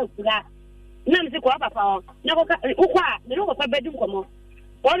ahaya kura na me se ko papa ho na ko ukwa me no ko pa bedum komo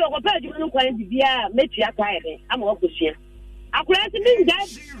wo lo ko pa adwuma no kwa bibia metua ka ebe ama wo kosua akura ti mi nja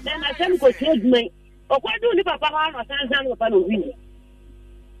na sem ko tie dwuma okwadu ni papa ha no sansan papa no wi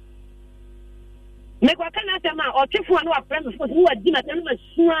me kwa kana tema otwefo no wa friend fo wo di na tem ma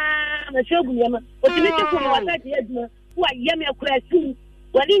sua na shogu yema otimi twefo no wa ta tie dwuma wo ayem akura si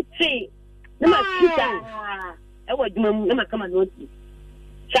wali ti na ma kita e wa dwuma mu na ma kama no ti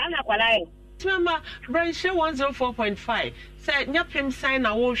sana kwala e Remember, Branch 104.5 said, Nyapim sign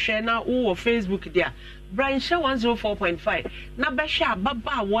a wo share na wo Facebook there. Branch 104.5. Na besha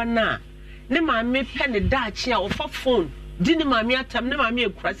baba wana. Ne ma me pen da chia o for phone. Dini ma me atam ne ma me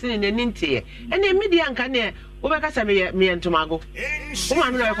ekurase ne ninte. Ene media nka ne wo be kasa me entomago. Wo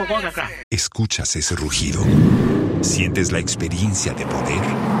ma me no kokko kakra. ¿Escuchas ese rugido? ¿Sientes la experiencia de poder?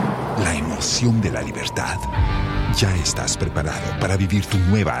 La emoción de la libertad. Ya estás preparado para vivir tu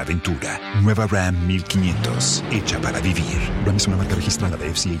nueva aventura. Nueva Ram 1500, hecha para vivir. Ram es una marca registrada de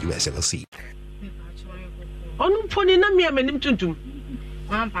FCA US LLC. Onu poni na me amanim tuntum.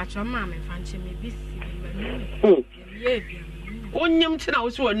 Wan pacho ma me fanche me bisi. Onyam tina wo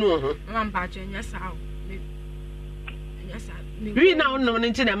so anu ho. Wan pacho nya sa. Nya sa. Wi na onno ne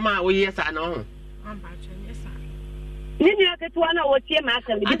ntina ma wo yesa na ho. Wan pacho nya sa. Nini aketua na wo tie ma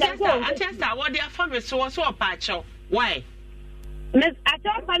asem bi ta ko. Antesa wo dia fa me so opa acho. Why? Miss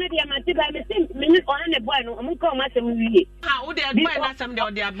acho pa ne dia ma ti ba me sim me ni on ne boy no mo ko ma asem wiye. Ha wo dia boy na asem de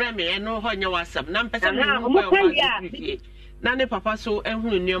o dia bra me eno ho nya wasam. Na mpesa me mo ko ya. Na ne papa so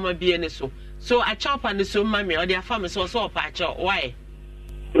ehunu nneoma bi ene so. So acho pa ne so ma me o dia fa me so opa acho. Why?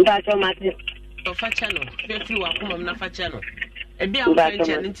 Nda acho ma ti. O fa channel. Fe wa kuma na fa channel. Ebi a wo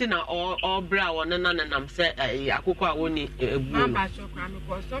nche nti na o bra wo na nam se akoko a woni ebu no ba cho kwa me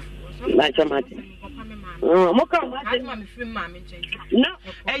ko so ba cho mati mo ka ma me film ma me nche no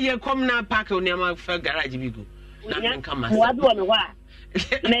eye kom na park oni ma fa garage bi go na nka ma wa do no wa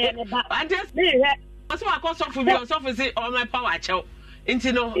me ba me he so akoso fu bi so fu say o my power chew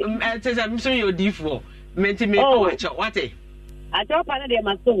nti no tese mi so yo difo me nti me power chew what e acho pa na de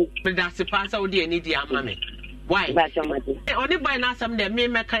ma so me da se pa sa o de ni di ama me. Why? Only by now some day me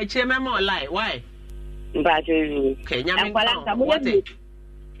make a chair memo lie. Why? Okay, what?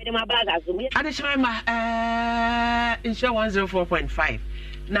 I just remember insure 104.5.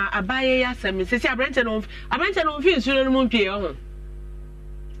 Now I buy a some say I rent on fees soon moon pay on.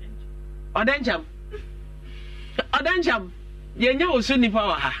 Or then jump. Ye know soon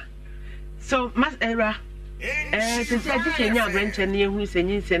power. So Mas Era Sisi adi kenya abranche na ehunu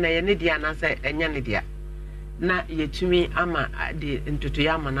senyin se na ye ne dia na se enya ne dia na yetumi ama de ntoto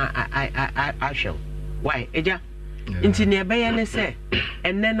ya ama na ahwel why eja nti ne ebe ye ne se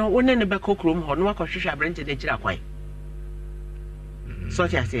enne no wone ne bekokrom ho no akɔhwehwɛ abranche de kira kwan so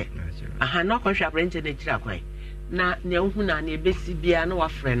tia se aha no akɔhwɛ abranche de kira kwan na ne ehunu na ne ebesi bia na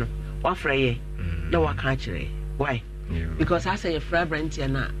wafrɛ no wafrɛ ye na waka kyerɛ why because I say ye fra abranche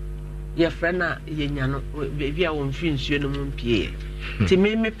na your friend ye nya no be a won fi nsuo no mu mpie ti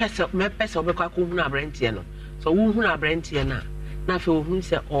me pesa obekwa ko hu na abrantie no so wo hu na abrantie na fe wo hu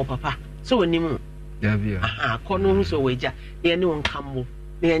se o papa so woni mu ya bia aha ko no hu so weja ye ne won kambo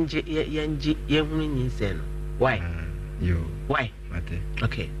ye nje ye hu nyin se no why why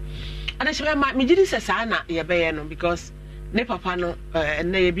okay ana she ma me gidi se sa na ye be ye no because ne papa no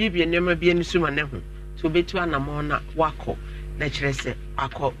na ye bibie ne ma bie ne suma ne hu so betu anamo na wako na kire se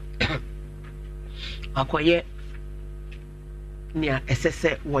akọ akoye nia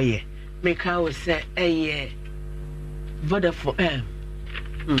esese woye meka wo se eye Vodafone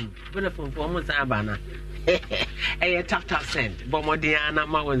for mo sa bana eye tap send bo modiana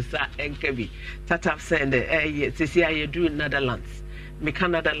ma wonsa enkabi tap send eye sisi aye do Netherlands me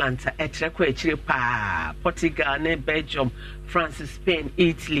Netherlands etreko akire pa Portugal ne Belgium France Spain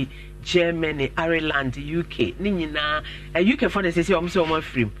Italy Germany Ireland UK ni nyina UK for the sisi o mo se o ma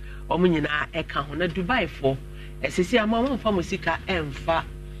free omo nyina eka ho na Dubai for esisi ama mo fa musika emfa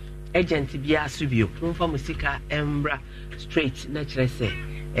agent bia subio mo fa musika embra straight na kire se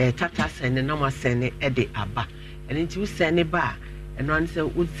tata send na ma send e de aba eni ti u send ba eno an se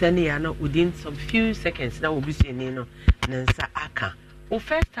u send ya na within some few seconds na obi se ni no nsa aka o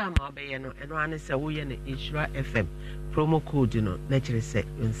first time obaye no eno an se wo ye na Insura FM promo code no na kire se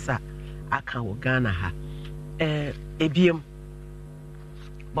nsa aka wo Ghana ha ebiem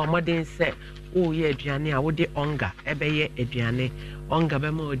ba modern say oh ye aduane a wo de onga ebe ye aduane onga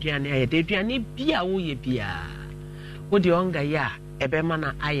be ma aduane aye de aduane bia wo ye bia wo de onga ya ebe ma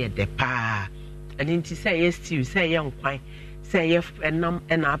na aye de pa ani nti say yes stew say ye nkwan say ye enam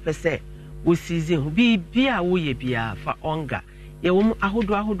na apese wo season hu bia wo ye bia fa onga ye wo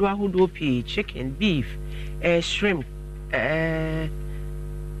ahodo pi chicken beef shrimp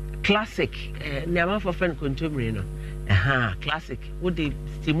classic never for friend contemporary no classic wo de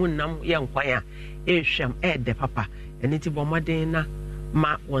stimun nam ye nkwan a ehwem de papa eni ti bomoden na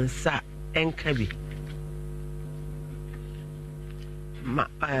ma wonsa enka bi ma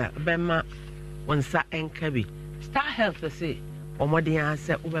bema wonsa enka bi Star Health say bomoden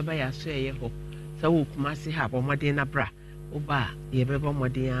ase ubeba ya so ye ho sa wo kuma se ha bomoden na bra uba ye be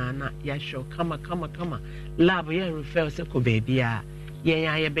bomoden na ya show kama lab ye refer se ko baby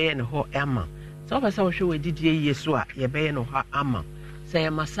ye be ne ho ema so ba sa wo hwe didie yesu a ye be ne ho ama say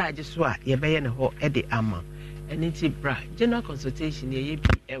massage so a ye be ne ho e de ama eni ti bra general consultation ye bi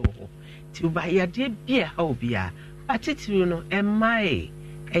e wo ho ti uba ya de bia ha obia atitiru no emai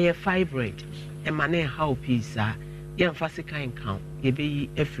eye fibroid emane ha opisa ye mfase kan kan ye be yi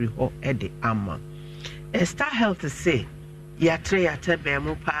efri ho e de ama Star Health say ya tre be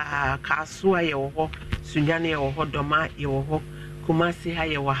mu pa kaso a ye wo ho sunyane ye wo ho doma ye wo ho Kumasi ha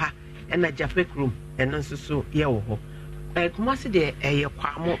ye wo ha ena Japekrum eno nso ye wo ho Kumasi de ye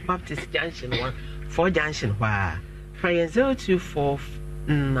kwamo Baptist Junction 4 Junction wa Fire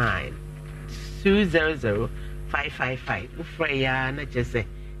 0249 200 555 ufreya na jese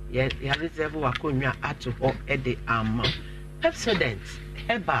ya reserve wa konwa ato ho e de ama Pepsodent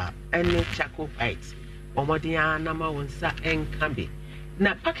Heba ene Chaco White omodiya na ma wonsa enkambe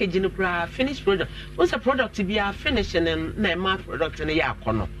na package no pra finished product what's a product to be a finish and na ma product no ya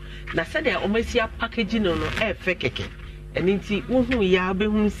akono na said the omesia package no fekeke eninti wo hu ya be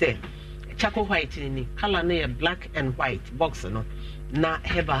hu se Chaco White ni color na black and white box no na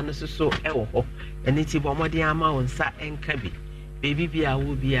heba no so ewo ho eninti bo omodiya ma wonsa enkambe baby bia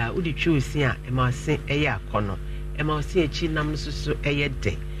wo bia wo di twusi a e ma se eya akono e ma se echi nam so eye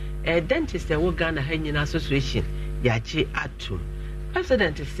de dentist e wo Ghana ha nyina association ya ji atum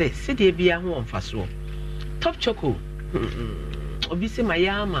president say city bia ho onfaso top choco obi se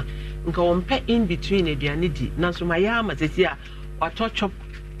mayama nka wonpe in between aduane di na so mayama sesi a wato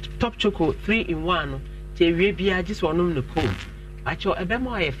top choco 3 in 1 te wie bia ji so onom ne cold acho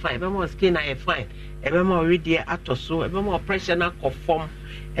ebema aye fine ebema skin aye fine ebema already atoso ebema pressure na conform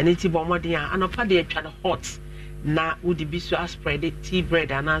eniti bomoden anopa de atwa no hot na wudi biso spread tea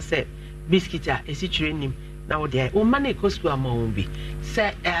bread and say biscuit a esichire nim na wo de o mane ko school amon bi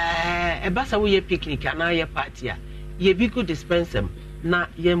se ebasa wo ye picnic na ye party a ye bi go dispenser na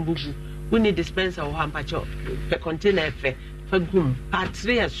ye mbubu we need dispenser wo hampacho pe container fe fa gum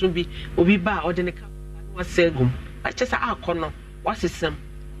patria so bi obi ba o de ne ka wasegum achesa akono wasesem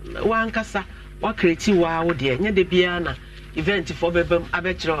wankasa wakreti wa wo de nya de bia na event for bebam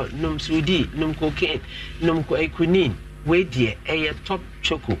abechro num sudi num cocaine num quinine we de top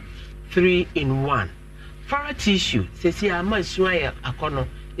choco 3 in 1 fara tissue sesi ama suaye akono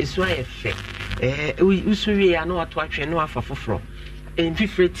esuaye fe usuwie ya no wato atwe no afa foforo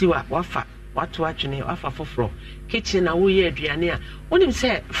enfifreti wa wafa wato atwe afa foforo kitchen na wo ye aduane a wonim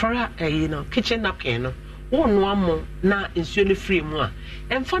se fara kitchen napkin no wonu amo na nsuo ne free mu a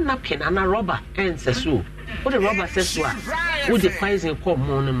emfa napkin na rubber enseso wo de rubber seso a wo de poison ko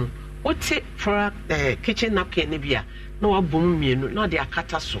mo no mu wo te fara kitchen napkin ne bia na wabom mienu na de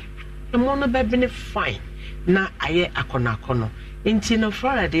akata so emo no be ne fine na aye akono enti no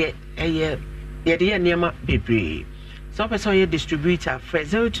fara de ye de niema bebre so person ye distributor for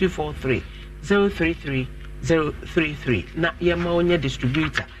 0243 033 033 na ye ma onye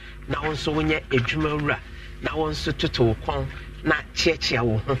distributor na wonso wonye adwuma wura na wonso toto kon na chiachia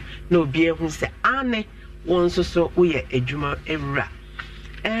wo ho na obi ehu se ane wonso so wo ye adwuma ewura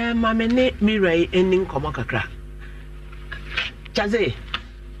mame ne mirai eni nkomo kakra Chaze.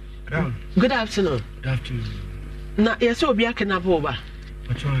 Good afternoon. Good afternoon. Na yeso obi akena boba.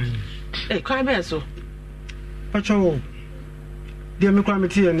 Patron. Kwan be so. Patron. Dia me kwa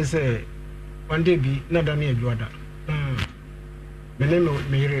meti ene se one day bi na da na adwada. Me ne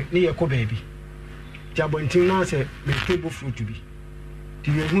me yire ne ye ko baabi. Ti abontin na se me table fruit bi.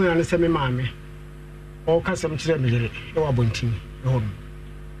 Ti we hu ya ne se me maame. O ka sam kire me yire e wa bontin e ho.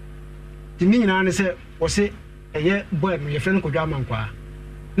 Ti ni nyina ne se wo se eye boy me ye friend ko dwa mankwa.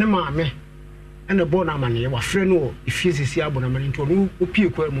 Ne maame ene bo na amane wa frɛ no ifie sisi abo na mane nto no opie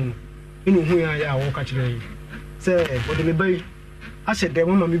kwa mu ene hu ya wo ka kire sɛ wode me bai ahyɛ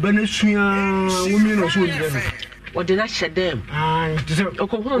dɛm ma me ba na sua wo mi no so ndɛ no wode na hyɛ dɛm ti sɛ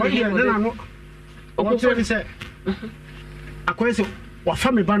okohunu ne he na no okohunu sɛ akoye sɛ wa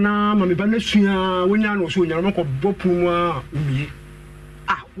fa me ba na ma me ba na sua wo nya no so nya no ko bopu mu a umie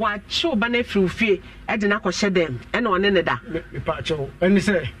wa cho ba na firi fie e de na kɔ hyɛ dɛm ene one ne da me pa cho ene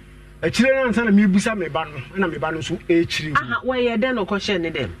sɛ akire na nsa na me busa me ba no na me ba no so ekiri wa ye den no kɔ hyɛ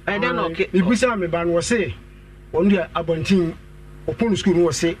ne dɛm e den no ke me busa me ba no wo se won dia abontin opon school no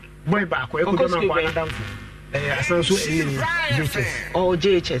wo se boy ba ko e ko dem akwa na damfo asan so eni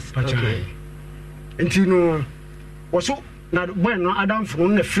JHS okay enti no wo so na boy no adamfo no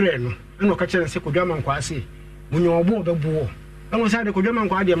na frɛ no ene o ka kyerɛ sɛ ko dwa man kwa ase munyo obo obɛbo eno say de ko dwa man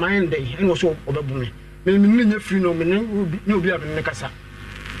kwa de man dey ene wo so obɛbo me me nya free no me ne obi a me ne kasa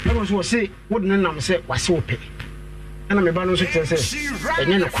eno so wo se wo de nam sɛ wase wo pɛ ena me ba no so kyerɛ sɛ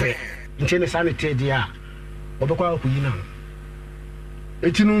enye no kore nti ne sa ne te dia obekwa ko yi na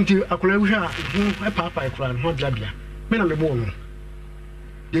eti no nti akola wu hwa e papa ekura no drabia me na me bo no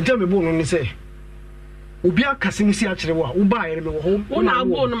de nti me bo no ne sɛ obi akase mu si a kyerɛ wo a wo ba yere me wo ho wo na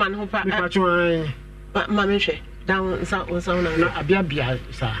bo no man ho pa me pa twan ma me hwɛ down nsa na abia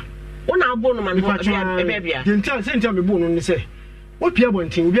sa wo na bo no man ho abia de nti sɛ nti me bo no ne sɛ wo pia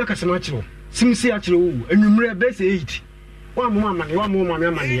bontin obi akase ma kyerɛ wo sim si a kyerɛ wo anwumre be sɛ 8 wa mo amane wa mo mame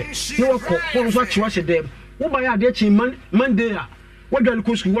amane ne wo kɔ wo nso akyewa hyɛ dem wo ba ya de chi Monday a wo dwale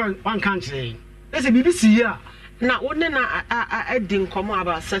ko school one kan kyerɛ ese bibi si ya na wo ne na adi nkomo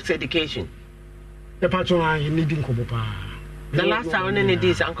about sex education the patron I need nkomo pa the last time one ne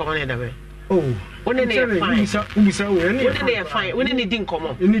dis nkomo ne da be oh one ne fine ubisa wo ne one ne fine one ne di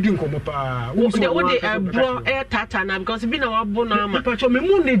nkomo ne di nkomo pa wo de bro tata na because bi na wa bo na ama patron me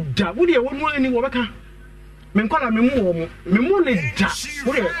mu ne da wo de wo nu ani wo beka me nkola me mu wo me mu ne da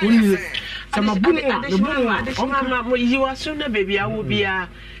wo de oni sama bunu a mo yiwa so na baby awo bia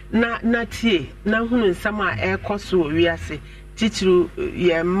na tie na hunu nsama ekoso wiase titiru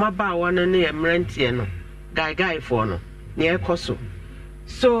ye maba wona ne ye mrantie no guy for no ne ekoso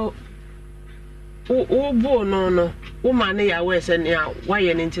so o bo no wo ma ne ya we se ne a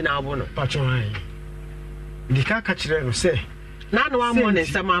waye ne nti na abo no patron di ka kire no se na no amo ne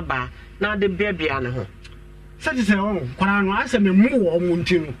nsama ba na de bia ne ho se ti se won kwara no ase me mu wo mu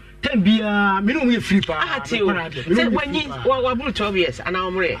nti no Tembia, me no we free pa. Say when you wa 12 years and now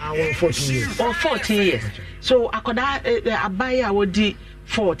 14 years. Or 14 years. So akoda abaya wodi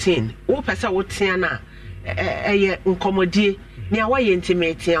 14. Wo pesa wo tia na eye nkomodie ni awaye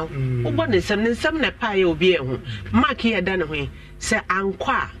intimate ya. Wo bo nsem na pa ye obi ehu. Mark ye da ne ho. Se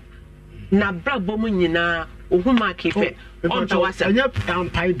ankwa na brabo mu nyina ohu mark fe. On to was anya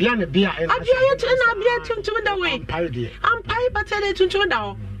ampai bia na bia. Abia ye to na bia tuntum da we. Ampai batele tuntum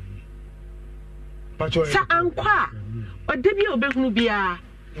da. Sa ankwa odebi obehunu bia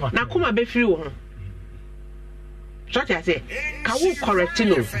na kuma be firi wo ho so I say ka wo correct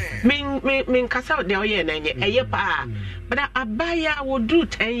no min kasa de oye na nye eye pa but abaya wo do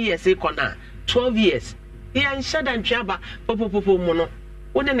 10 years e kona 12 years ya nshada ntwaba popopopo mu no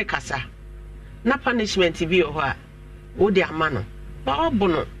wo ne kasa na punishment bi o ho a wo de ama no ba obo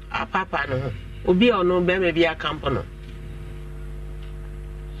no apapa no obi ono be me bi akampo no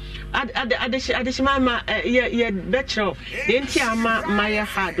adishima ye better the entiama my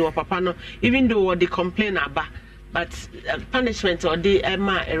hard or papa no even though what they complain about but punishment or the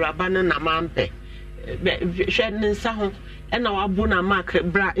ema erabana na mampe shedin saho and our abuna mark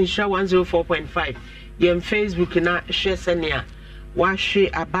bra insure 104.5 yem Facebook na share senia wa hwe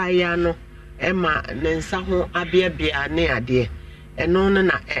abaya no ema nensa ho abia ne ade eno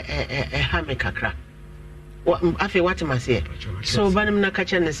na ha me kakra afi what must say so banim na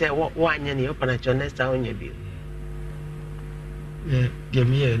kacha ne say wa anya ne open at next time nya bi de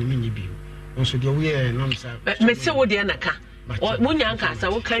me ni bi nso de we no msa me say wo de na ka wonya nka sa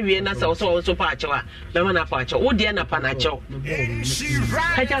wo ka wie na sa wo so pa achewa be ma na pa achewa wo de na pa na achewa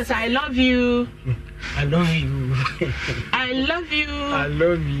kacha say I love you I love you I love you I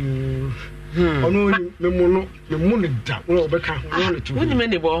love you ono me mu da wo be ka ho tu woni me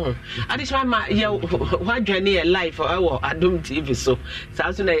ne bo ho adishwa ma ye wadwane ye live or Adom TV so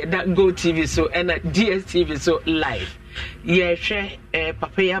so na that Go TV so and DSTV so live ye hwe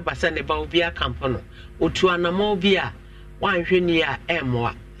papa ya basa ne ba obi akampo no otu anamo bi a wanhwe ni a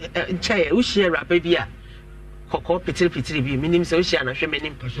emwa nchaye wo share rapa bi a kokko pitiri bi minim se wo share na hwe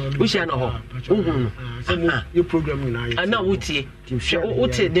menim wo share no ho so your program na na wutie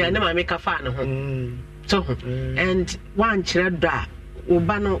wotie de na ma make fa ne ho so and one kire da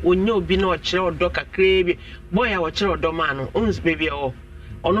oba no onye obi na o kire odo kakra bi boy a o kire odo ma no ons baby o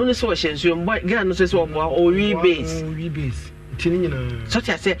ono no so o hyensu boy girl no so so obo o we base so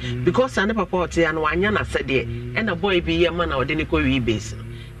I say because an papa o te an wanya na se de and a boy bi ye ma na o de ne ko we base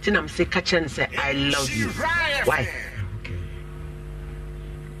tin am say catch and say I love you why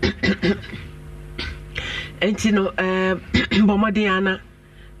and you know bomadiana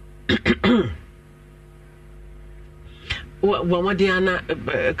bomadiana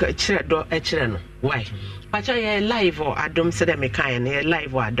kire do kire no why pacha ye live or Adom said me kan ye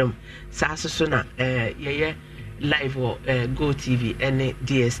live or Adom sa so na ye live or Go TV and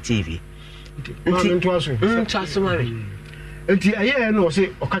DSTV nti mari enti aye no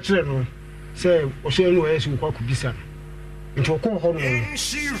say o ka kire no say o say no yesu kwa kubisa nti okon ho no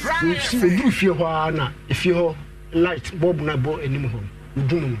si odu fie ho na efie ho light bulb na bo enim ho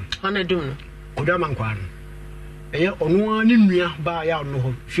udum no dum koda man kwa no eye ono ani nua ba ya no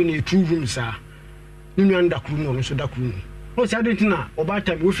ho fie na 2 rooms a nua ndakuru no so dakuru no o si adenti na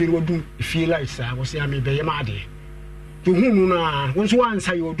obata me wo fie odum fie light sa wo se ame be ye ma ade to hunu na won so one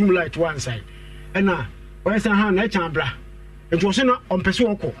side odum light one side ena o say ha na chambra enti wo se na ompese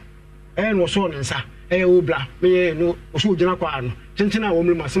woko no so ne nsa o bla me no o so gina kwa no tintina wo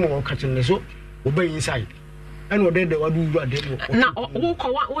mlima sem wo ka tin so wo ba inside ena o de wadu ru ade mo na wo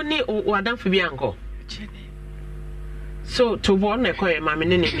ko wo ni wadanfo bi anko so to born na ko e ma me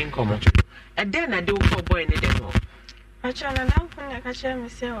ne nkomo e de na de wo ko boy ne de mo acha na danfo na ka che me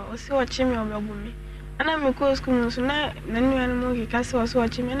se o si wo chimi o bebu mi ana me ko school so na nanu an mo ki ka se o so wo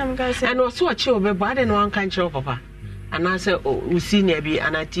chimi na me ka se ana o so wo chi o bebu ade no an kan che papa ana se o senior bi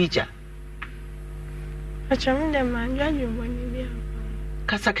ana teacher acha me de man jwadwumbo ni bia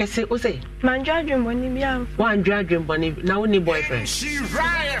kasa kese o say man jwadwumbo ni bia wan jwadwumbo ni na wo ni boyfriend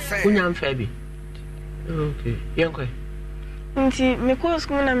unya mfa bi okay yanko nti me ko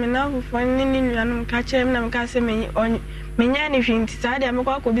school na me na hufo ni nuanum ka che me na me ka se me nya ni hwinti sa de me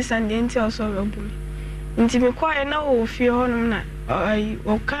ko akobi sande nti o so bebu nti me ko e na o fie honum na ai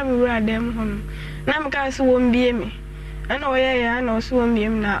o ka me wura dem honum na me ka se wo mbie me ana oye ya na o so mbie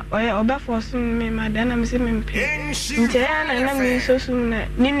me na oye obafo so me ma da na me se me mpe nti ya na me so so na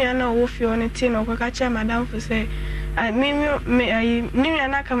ni nua na o fie on ti na o ka che madam fo se me ai ni nua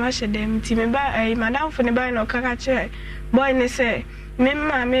na ka ma she dem nti me ba ai madam fo ne ba na o ka che boy ne say me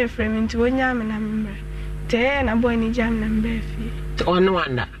ma me frame nti wonya me na me te na boy ni jam na mbe fi ono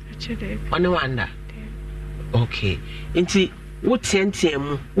wanda chede ono wanda okay nti wo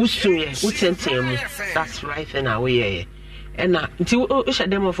tientiemu wo suye wo tientiemu that's right thing away here and nti wo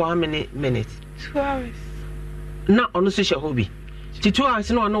shademo for how many minutes 2 hours na ono so she hobi ti 2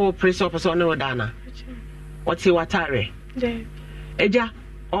 hours na ono wo press up so ono dana what's watare de eja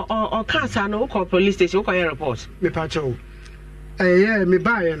o cancer no call police station call report me pa cho me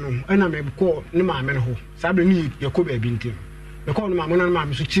bae no na me ko ne ma me ho sa be ni yakọ ba bi ntim me ko no ma na ma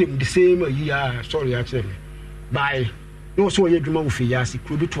me so chire the same year sorry ya chire me bae no so ye dwuma wo fi ya si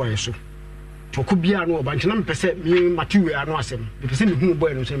kuro bi to aye so toko bia no ba ntina mpese mi matiwe ano asem mpese mi hu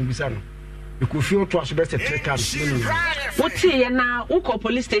boy no so mbisa no because feel to aso best 3 times what ye na uko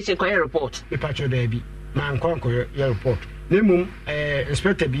police station ko report me patcho da bi man ko ye report nemum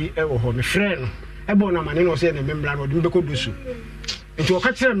inspector bi e wo ho me frɛ no e bo na mane no se na membra no de mbeko dusu nti o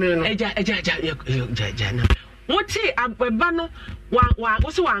ka kire me no eja na what abeba no wa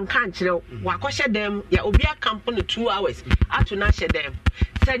wo se wa nka nkire wa kɔhye dem ya obi akamp no 2 hours ato na hye dem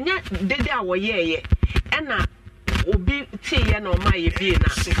sanya dede a wo ye ɛna obi tie no ma ye bie na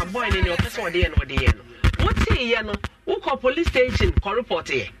nka boy ne o pese ode ye no ode ye no what tie no wo call police station ko report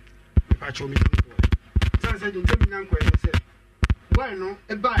ye patcho mi say je mi nan ko e say boy no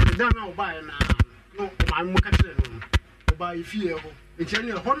e ba e da na o ba na no ma mo ka kire no o ba e fie ho nti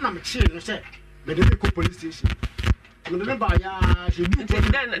ne ho na me chie no say me de ko police station me de ba ya je bi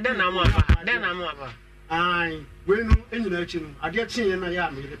den na mo aba ai we no enyina achi no ade chie na ya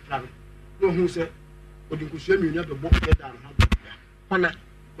me de plan no hu say odinkusua mi na be bo ke da na hona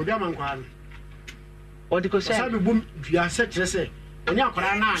obi amankwa no odinkusua sabe bom dua se kire se oni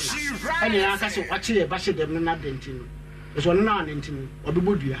akora na anya ene aka se kwache e ba hye dem na denti no so no na denti no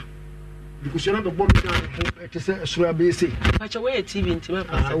obebo dua odinkusua na be bo mi na ho te se esura be se pacha we TV nti me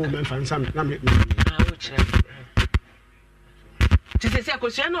pa wo me fan sam na me wo kire tise se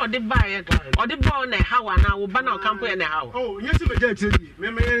akosua na ode ba ye ode ba na hawa na wo ba na campo ye na hawa nyesi be ja tiri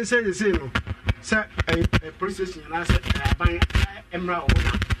me me say no say a process na say ban emra o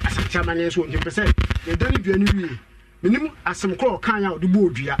na asacha mane so nti pese ye dani dua ni wi minim asem kro kan ya ode bo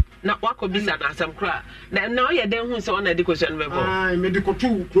odua na wakobisa na asem kro na o ye den hu se ona dikosua no be bo me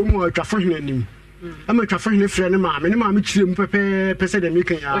dikotu kromu atwafo hene nim ama atwafo hene frɛ ne ma me kyire mu pepe pese de mi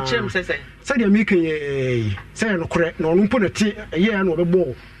kan ya o kyerem se de mi kan ye say no kore na ono mpo na ti ye na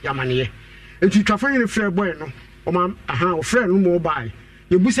obebo ya mane ye enti atwafo hene frɛ boy no o ma o frɛ no mo bai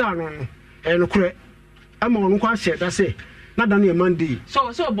ye busa no no kore ama ono kwa hye da say na da na Monday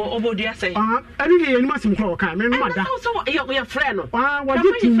so obodua say ani ye ni masim kro kan me no da so your friend no what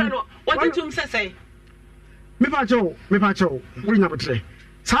did you say me pa cho wo nya botre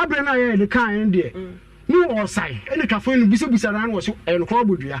sabre na ye le kan de no osai ene twafo no busa na no so no kro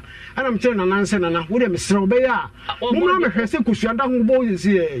obodua ana mte na nanse na wo de me sere obe ya mo ma me hwese kosua da ho bo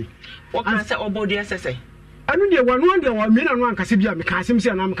yesi e wo kan say obodua say anu de wanu de wa me na no ankase bia me kan asemsi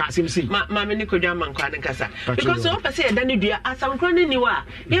na me kan asemsi ma me ni kodwa mankwa ne kasa because so pese e dani dua asankro ne niwa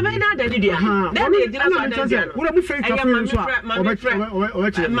ye be na dani dua na e dina so dani dua wo da mu free twafo so a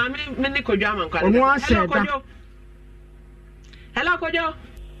ma me ni kodwa mankwa ne kasa hello kodjo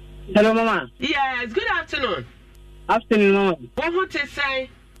hello mama yes good afternoon mama what to say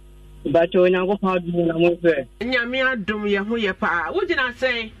but you na go fa du na mo fe nyame adom ye ho ye pa wo gina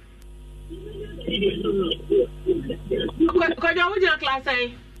say kodjo wo gina class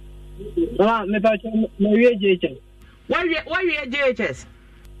say mama me pa me wie JHS what wie JHS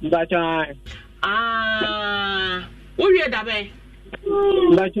but wo wie da be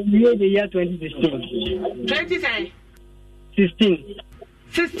but wie the year 2016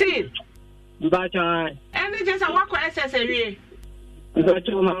 16 but and just a walk SS area but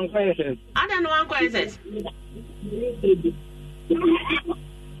you man question I don't know one question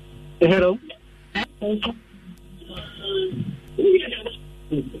hello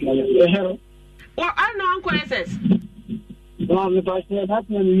well I know one question well me question that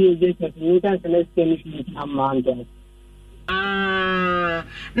when we just we can select any amount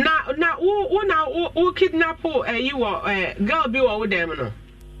na wo kidnap you girl bi wo dem no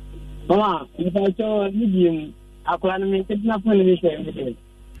mama if I show medium akora no me kidnap no me share me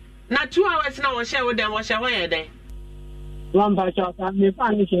na 2 hours na wo share wo dem wo share wo ye den one ba cha ka me pa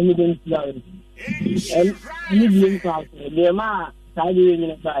ni share me dem medium ka de ma sa di ni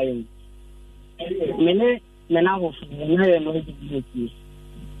na sai me na wo na ye no di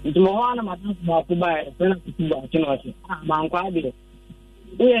Ntumohana matatu kubaya tena kutuba kinote mankwa bile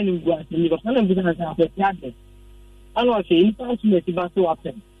uye ni mgwasi ni bafana mbizana za afetiade ano wase infansi baso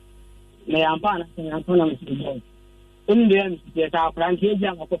wapen na yampana msibo unde ya msijeta franki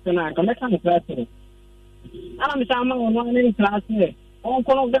eja makopena kameka ni klasi ana misama wanwane ni klasi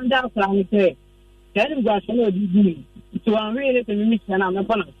onkono ganda franki kani mgwasi no didi tuanwele temimi sana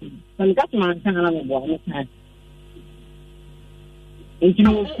amepona sanikati mankana na mbwa mkana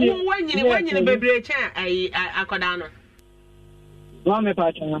when bebre cha akoda no no me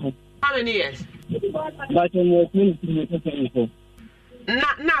pa cha how many years but you know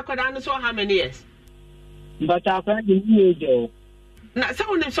na akoda no so how many years but after the age na so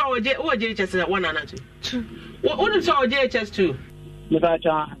when so oje chest 1 and 2 when so oje chest 2 me pa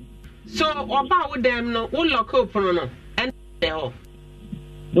cha so oba with them no wo lock up no and there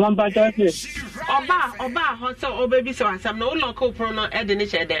One by churches. Oba, so baby, so I'm no local prono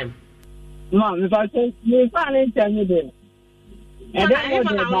Edinish them. Mom, if I say you find it, and then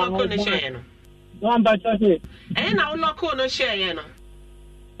even our local share. One by churches. And our local no share,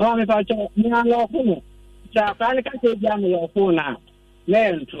 Mom, if I tell me, I'm local. So I can't take down your phone now.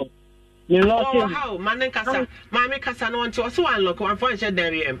 Learn to. Oh, how, Manicasa, Mammy Cassano, to us one local and find your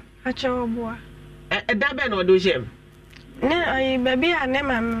darium. A chow boy. A daben or do him. No, baby, I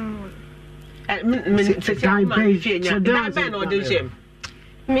never. Daben or do him.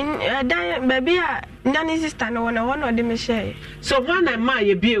 Baby, Nanny sister, no one or the Michelle. So one am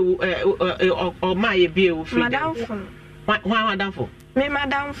my bill or my bill, Madame. Why, Madame? Me,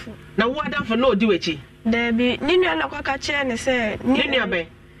 Madame. Now, what done for no do it? There be Nina no catcher and say, Nina Bay.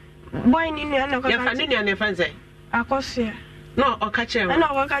 Boy, Nina no catcher, Nina and fancy. Acosia. No, or catcher. I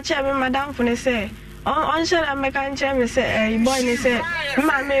know what catcher, Madame, for say. On shall I make a chairman say, boy, say,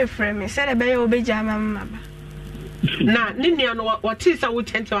 my may friend me, said a bay obey Jama. Now, Nina, what is I would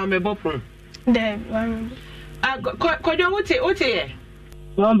tend to my bopron? There, could you what here?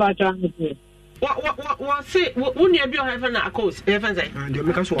 One by churches. What say, wouldn't you be having a coast? Even say, and you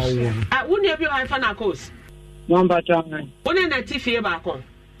make us all warm. I wouldn't you be having a coast? One by churches. Wouldn't that TV back on?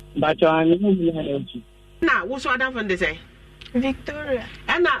 But I'm now, what's what done from the say? Victoria.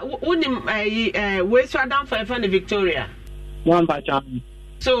 And now, wouldn't where's what done for a funny Victoria? One by churches.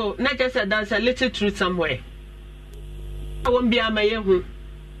 So, not just that there's a little truth somewhere. I won't be a mayor who.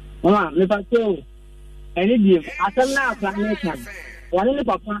 Mama, if I tell any deal, I can now plan. One in the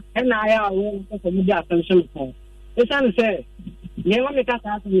papa, and I are willing to media attention for. It's unfair. Never make us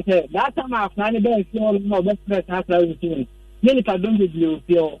ask me, that time I've planned a best more best press after everything. Many pardon with you,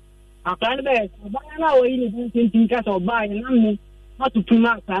 Pio. I planned best, but I know you don't think us or buy and I'm not to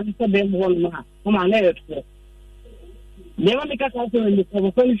promote and for them one man. Come on, never make us ask you in the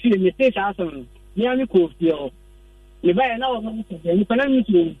policy and the state awesome. Near me, cool, Pio. You buy an hour, you can meet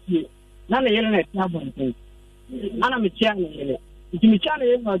you. None of your next album. I'm a chairman. If you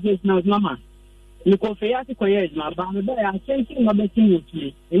channel or just now, Mamma, you go for your courage, my band, I sent you my best in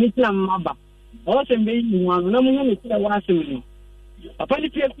you, and it's not Mabba. Also, being one, no one is a washing. Upon the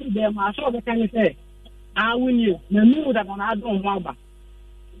people there, I saw the kind of say, I win you, the new that I don't Mabba.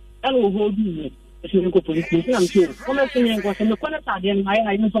 I will hold you. If you go for the I'm sure. Come up to me and go to the corner again,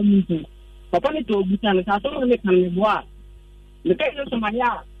 my information. Upon it will be done, I saw the kind of war. The cases of my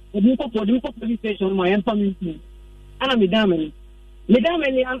yard, the new police station, my information. And I'm a damn. Madame,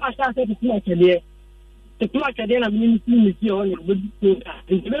 I'm asking to come out there. To come out there, I'm in the on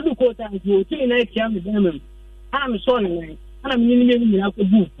the quota and you 2 nights young with them. I'm sorry, and I'm in the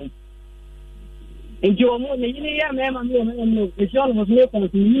boot. And you are more than any young man, the son was making a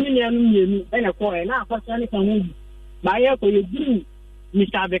million and a coin. Now, for Sunny, by air for you,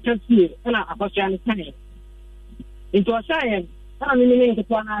 Mr. Vacancy, and I was trying to say. Into a science. I'm in the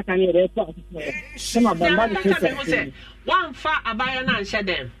corner. I can hear that. Some of them, one far a buyer and share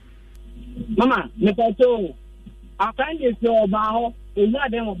them. Mamma, Mr. Joe, I find this your bow is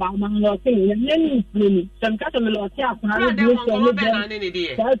not them about my thing. Some customer law, now, Mamma,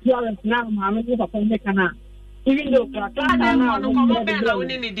 even though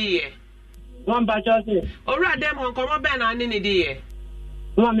one by Joseph, or rather, them on common ban on any day.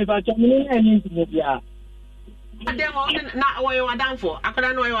 Mamma, if I told me anything, not what you are down for. I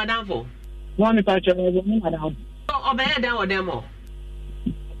couldn't know you are down for. One if I try to down. Oh, bad or demo.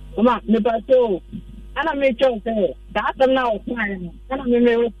 Come on, Nipato. And I make sure say that's now fine. And I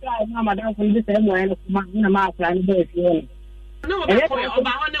may reply, Mamma, down from the same way. I'm not trying to do it. No,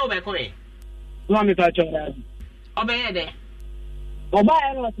 about no back. One if I try that. Obey there.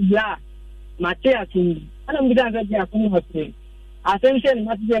 Obey not black. My chair to me. And I'm going to get a thing. I think saying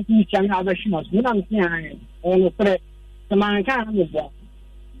what you can have a shot. You don't see on the threat. The man can't with that.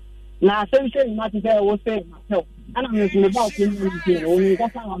 Now, same saying what you say, myself. And I'm listening about you.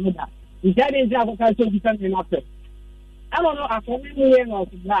 That's how I'm that. He said, is that so depending after. I don't know, I can't even of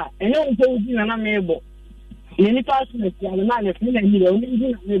that. And no one told you, and I'm able. In any person, the man is only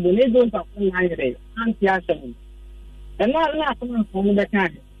they don't have 9 days. Anti-Ashen. And not from the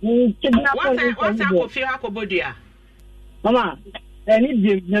kind. What's up with your Mama, I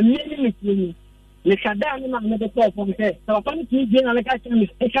need the meaning. The Shadam, my medical from there. So I can't keep being a catch and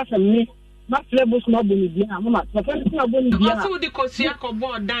take us from me. My flavors not been the Mama. So also the Kosiako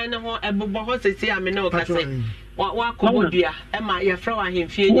board diner and Bobo says, I mean, no, what could be a my fro and him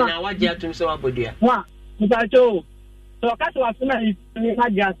feeling what you have to so about dear. What? So I can't was my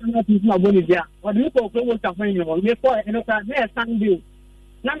gas and not my body there. What do you call close of when you want? Before I know that there's some do.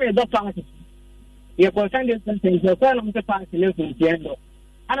 Now, me a doctor. You're concerned with something, you're going to pass the lesson,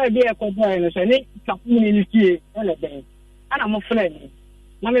 ana be e ko boy no so ni tafu ni tie ele ben ana mo friend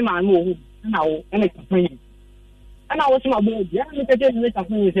na me ma mo hu na wo ene tafu ni ana wo sima bo dia ni kete ni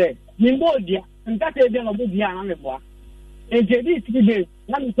tafu ni se ni bo dia nta te be no bo dia na me boa e je di ti de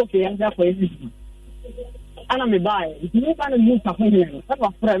na mi to ke ya ja for ni ana me bae ni ba na mu tafu ni no sa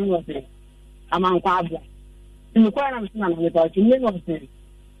wa friend no se ama nkwa abia ni ko na me na me ta ti ni no se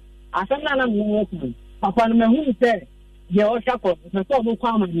asana na mo ko papa no me hu se ye o shako se so bo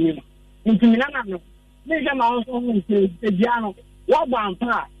kwa ma ni ntimi na na no me je ma o so hu se dia no wa ba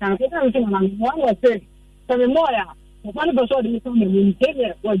ampa kan ko tan so na wa wa se se me moya papa no so de so me ni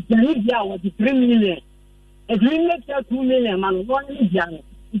tele wa jani dia wa 3 million e 3 million 2 million man wa ni dia no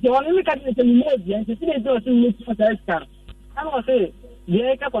ite wa ni ka ni se mi mo dia se ti de so ni so ta ska ama se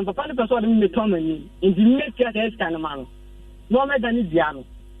ye ka kon papa no so de me to ma ni ntimi me tia ta ska no man no me da ni dia no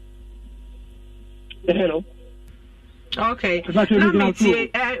hello. Okay. Na me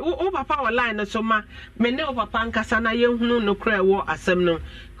tie o papa online so ma me ne o papa nkasa na ye hunu no kra wo asem no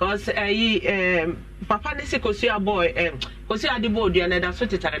cause papa ne se kosia boy kosia de board ya na da so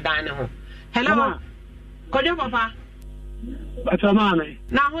tetare dan ne ho. Hello. Kojo papa.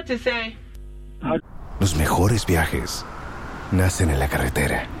 Na ho te say. Los mejores viajes nacen en la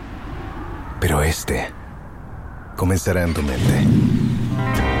carretera. Pero comenzará en tu mente.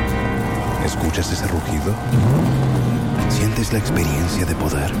 ¿Escuchas ese rugido? ¿Sientes la experiencia de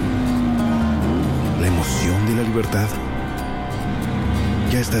poder? ¿La emoción de la libertad?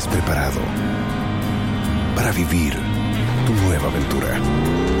 Ya estás preparado para vivir tu nueva aventura.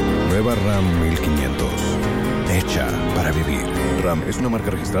 Nueva RAM 1500. Hecha para vivir. RAM es una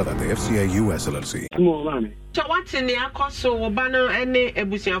marca registrada de FCI US LLC. So what's in the akoso obano ene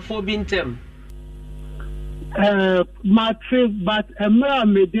ebusiafo bintem? Massive, but a mere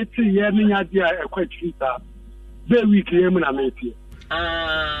meditating yearning idea a question. Very weekly, na meti.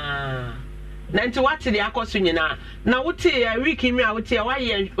 Nanti wati the akoso nyina. Na wuti a week mi a wuti a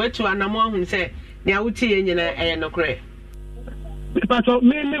waye wetu anamo hu se na wuti nyina no kre. But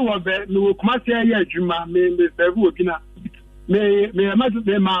me wo be no kuma se ya adwuma me serve obi na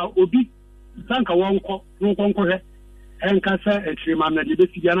me ma obi sanka wonko he enka se etrima na de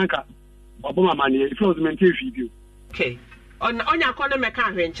besi ya nanka oboma mane if was maintain video. Okay. Onya kono me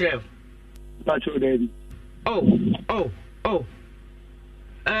ka hwenkyerɛ. But David.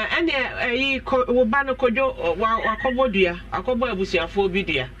 Ene wo ba no kojo akobodua akobo abusiafo bi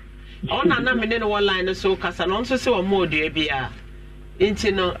dua ona na me ne no online so kasa no nso se wo modua bia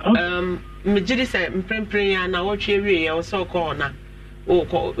nti no me gidi se mprempren ya na wo twe wie ye wo so ko na o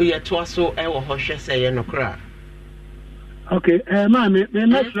ko ye to so e wo ho hwe se ye no kra. Okay, ma me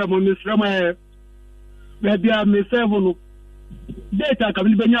mesra mo me bia me serve no data ka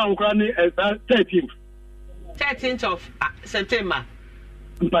bi benya wo kra ni 13th of September.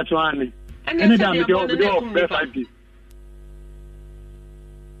 Mpatwane. Ene da me do 5 days.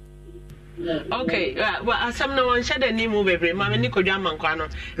 Okay, well asam no one shade ni mu bebre ma me ni kodwa mankwa no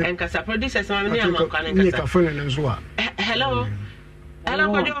enkasa producers ma me ni amankwa no enkasa. Hello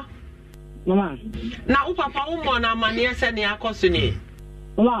kodwa. Mama. Na u papa u mo na mane se ne akoso ni.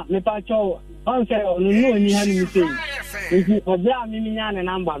 Mama, me pa cho on se no ni ha ni mi sei. Obia mi nya ne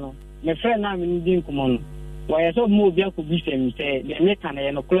number no. Me friend na mi din kumo no. Why so mo bia ko bi se mi se de me kan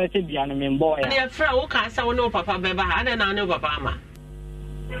ye no kula se bia no me mbo ya. Na friend wo ka sa wo no papa beba ha de na ne papa ama.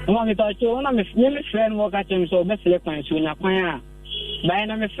 Mama me pa cho na me friend wo ka chem so be select kwan so nya kwan a. Ba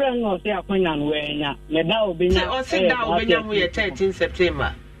na me friend no se akwan na no we nya. Me da obenya. O se da obenya ho ye 13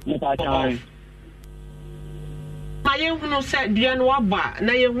 September. Me pa cho. Ma ye hunu se dua no waba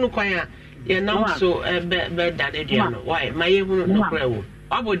na ye hunu kwan a ye nam so be da ne dua no. Why? Ma ye hunu no kra wo.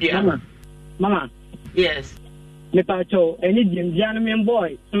 Wabo dua. Mama. Yes. Me pa cho eni dia no me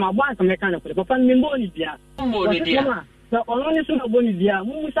boy. Ma boy ka me kan ko. Papa me boy ni dia. Mo ni dia. So ono ni so na boy ni dia.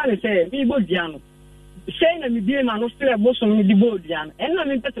 Mu musa le se mi bo dia no. Sei na mi bi ma no stre bo so mi di bo dia no. En na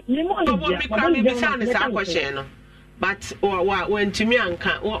mi pete mi mo ni dia. Papa mi bi sa ne sa kwahye no. But when to me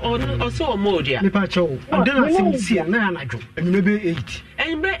anka or so more dear. Me pa cho. Ade na sim sia na anadwo. Enime be 8.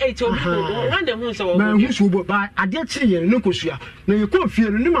 Enime 8 obi go. Wan de hu so. Ma hu so bo ba ade kye ye no kosua. Na ye ko fie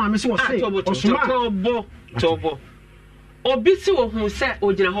no ni ma me so say. Osuma tobo. Obi si wo hu se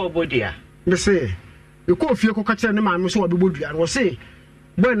ogina ho obodia. Me say ye ko fie ko ka kye ni ma me so obodua. No say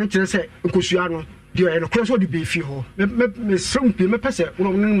boy no kire se kosua no. Dia no cross the be fie ho me some pe me pese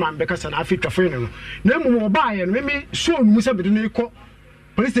wo no man be kasa na afitwa fe no na mu oba ye no me so no musa be no ko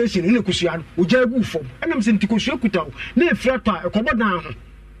police station ni kusua no oja gu fom enam se ntikusua kutaw na efrata ekobo dan ho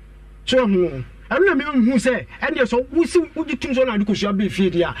so hu anu me hu se ene so wusi wuji tum so na kusua be fie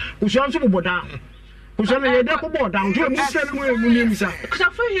dia kusua so bobo dan ho Kusana ye da ko board down to mu se no mu nim sa.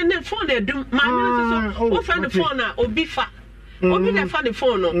 Kusafo he ne phone e dum. Ma me so wo fa the phone na obi fa. Obi na fa the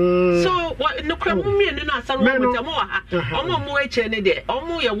phone no. So no kra mu mi no na asaro mo tamo ha. Omo mo eche ne de.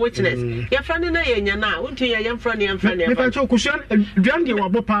 Omo ye witness. Ye fra ne na ye nya na. Untu ye yem fra ne yem fra ne. Me fa cho kusana duan de wa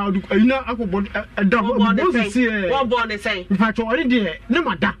bo pa ina akobod da bo si e. Wo bo ne say. Me fa cho ori de na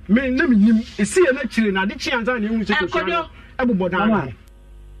mada. Me na me nim. Esi ye na chire na de chi anza na ehun se kusana. Ebobo dan.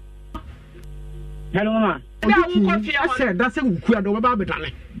 Hello ma. I said that's a good queer over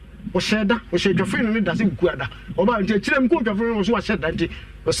Babitane. Or said that, or said your friend doesn't queer that. Or about to tell him, go to friend was said that it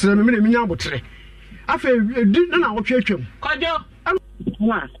was 7 minutes. I feel didn't know what you came. Codio,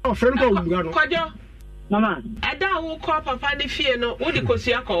 oh, friend, Codio, Mamma. I don't will call Papa the fear no, what do you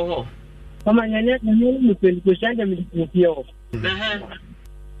see alcohol? Mamma, you could send them with you.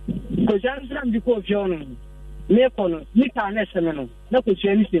 Because I'm because you're Nepal, Nika Nessamano, not to say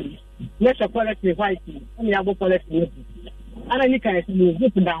anything. Let's collect the fighting, and the other collect the and I need to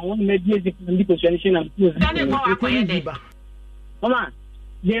go down, maybe because you're and Mama,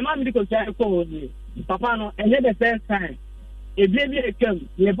 the man because I call you, Papa, no, and then the first time a baby came,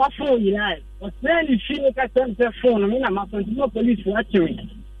 the bathroom you like, was then you feel like I sent the phone, I mean, I'm up to no police watching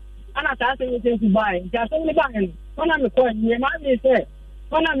me. And I asked anything to buy, just only buying. When I'm calling, your mommy said,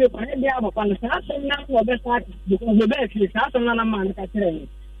 when I'm going to have a conversation now, or best because the best is not another man that I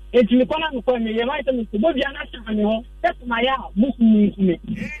it's me for me, you might have to go beyond that. That's my out, book me.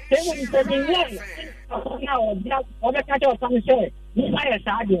 They will tell me, now, or the catcher of some say, you buy a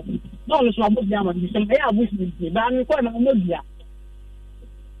sergeant. No, it's not book them, some air bush me, but I'm going to know you.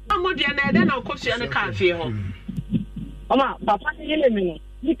 I'm not there, then I'll cost you and I can't feel. Mama, Papa,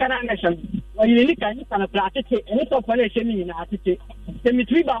 you can understand. Or you can practice it, and it's a operation in our city. Tell me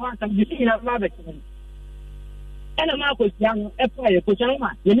 3 by 1 and you see a rabbit. And a Marcos young empire,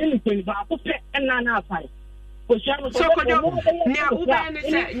 Cochama, you nearly came back and Nana fight. Cochama, so could you near Uber,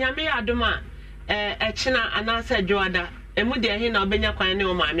 Yami Aduma, a China, and answer Joada, and would he not be your quine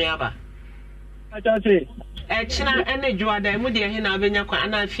or my miaba? I don't say. A China and a Joada, and would he not be your quine,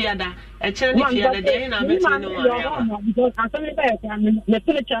 and I fear that a China fear day and I'll be because I told me that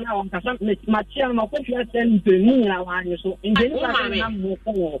the channel my channel, my country sent to me now, so in the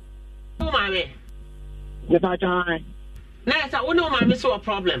mommy. If I try. Nice, I wouldn't know my so a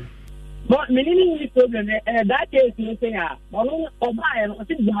problem. But meaning problem, that case, you say, or buy and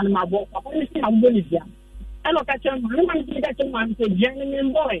sit down in my book, I only see I'm going to I look at your man, say,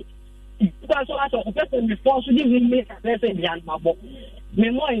 genuine boy. Because I saw a person before she didn't make a person behind my book.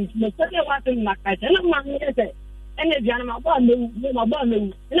 Memoir, the second one in my cat, and a man, and the Jan, my bond, my bond,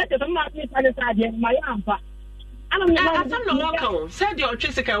 and let us not be satisfied my ampa. I'm not welcome. Said your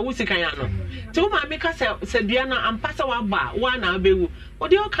Jessica Wusikayano. To my maker said Diana and Passa Waba, one I'll be.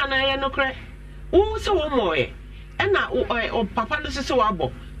 What do you can I no cray? Oh, so one more. And now, or Papa, this is so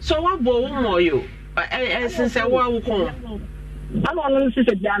abo. So what one more you? Since I will call. I want to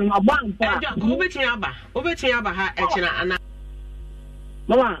say, Jan, my bond. Obetiaba, Echina, and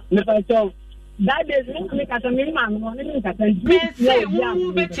Mama, Mr. So that is make us a minimum. Say,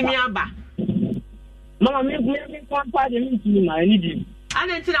 who bet me about? Mama, me one part of me, I need you. I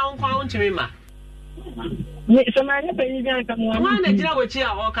didn't know to me, ma. So my nephew come on, and you know what you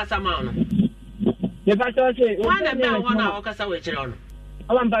are all Casamano. If I say, one about 1 hour Casaway on.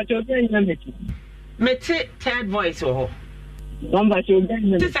 I want about your Mete third voice or one by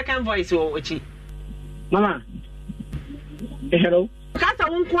your second voice or which Mama. Hello. Cata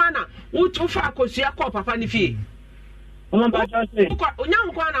one corner, would too far because you are called Papa Nifi. I'm about to say,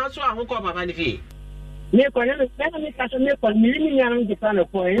 young corner also I won't call Papa Nifi. Me ko ne me ka so me ko mi ni nyam de plan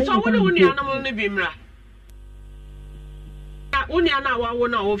ko e so wo ne woni anam ne bi mra woni ana wa wo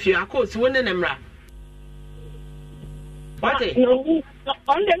na wo fi akos wo ne mra what on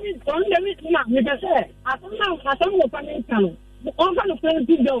the na me be say asom wo pa ne kan on fa no plan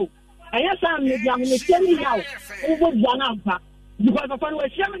ti go aya sam me dia me tell yaw wo bo na mpa because papa no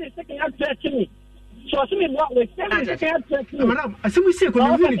share me the second out to me. So I see what we say. Madam, I see we see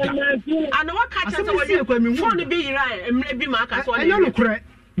ko mi ni da. And what catch us we phone be right e mle bi ma ka so. I no kure.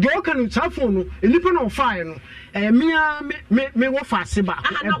 Do kan sa phone no, enipa na ofai no. Me wo fa se ba.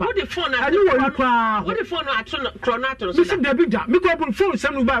 And what the phone na. What the phone na chronato so. Me see David da. Me ko phone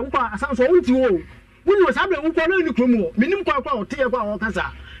sam no ba wo kwa asan so wonti wo. Wonu wa sabe wo kwa na ni kromo. Me nim kwa o tie kwa o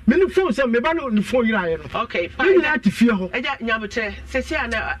kasa. Me phone say me ba no ni phone ira ye no. Okay, fine. Me na ti fie ho. Eja nyabotre. Sesi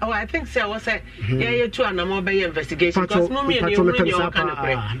ana I think say was say yeah to an mo be investigation because no me ni ru ni o kan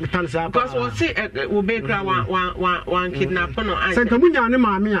pre. Because we say we be kra one kidnap no an. Say kamunya ne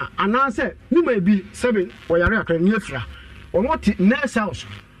maame a ana say woman bi 7 wo yare akra ni afira. Ono ti nurse house.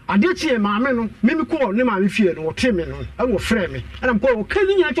 adechi maame no me call ne maame fie no wote me no e wo frɛ me ana mko wo kan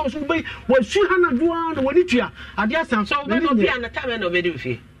nyina cho so be wo su ha na doa no wani tua ade asan so we no bia na time no be do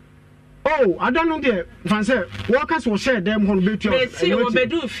fie. Oh, I don't know there. Fancy, workers will share them who be to you. We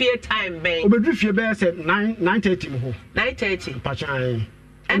do fear time, babe. We do fear bear said 9:30. 9:30. Pachai.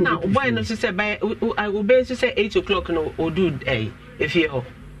 And now, why not to say by I will be to say 8 o'clock no or do if you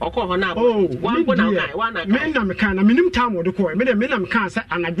or call now. Oh, one men am can a minimum time or the core. Men can say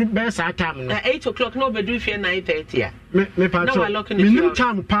and I do best at time. 8 o'clock no be do fear 9:30. Me minimum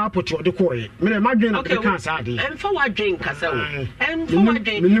time power put you the core. Me imagine okay can say and for what drink kasa and for what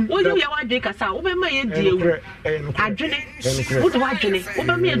drink what you want drink kasa obe ma ye die adwene what do adwene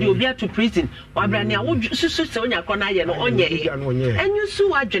obe me de obi to prison wa bra ne wo susu se onya kɔ na ye no onye and you su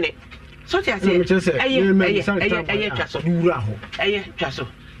adwene so ti ase eye twaso dura ho eye twaso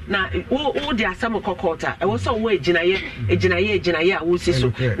na wo de asam kokota e wo so wo eginaye a wo si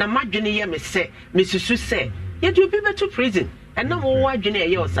so na madwene ye me se me susu se ye de obi be to prison and na wo adwene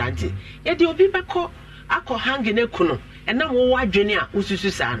ye osanti ye de obi be akɔ hangi ne kuno and na wo adwene a wo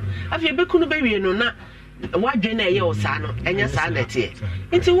susu sa no afie be kuno be wie no na wadwene ye osa no enya sa na tie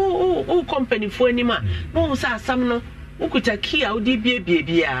nti wo company fo anima wo sa asam no wo kuta kia wo di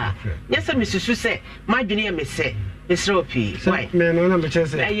bia nyesa me susu se madwene ye me se Esropi, why? Me no me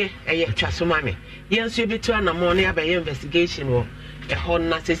chese. Eye twaso mame. Ye nso ebetu anamo na ya investigation wo. E ho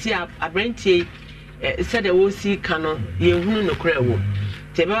na sesi abrantie said the wo si kano ye hunu no kra wo.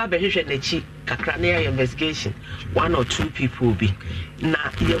 Te be ba hwehwe na chi kakra na ya investigation. 1 or 2 people bi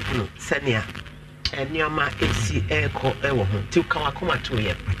na ye hunu sania enioma esi eko ewo ho. Ti kan akoma to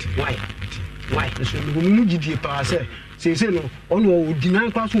ye. Why? So mu gidie pa se no ono o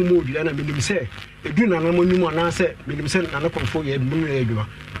dinan kwa so mo bi na menim se edu na na monum ana se menim se na na konfo ye mu na eduma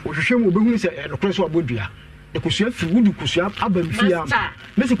o hwehwe mu behunu se no kre so abodua e kusua fi wudu kusua abamfia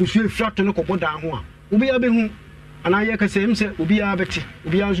me se kusua frato no koboda ho a obi ya behu ana ye ka se em se obi ya beti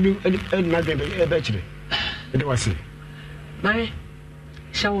obi ya so bi na dwen be kire e de wase mai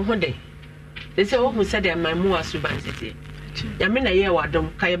shawo hode de se o hu se de mai mu asuban tete ya me na ye wadom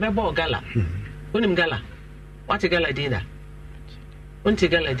ka ye be bo gala onim gala what gala dinner? Unti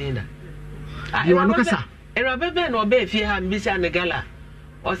gala dinner. You are Lucasa. And a baby no be if you have Miss and the gala.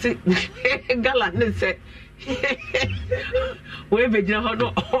 Or say gala, and say, wherever you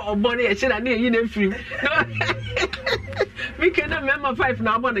know, or bonnie, I said, I need you free. We cannot remember 5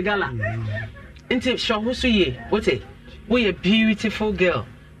 now on the gala. Into Shahusuye, what it? We a beautiful girl.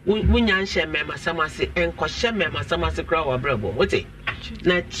 We yan share member Samasi and Koshem member Samasi crow or brabo. What it?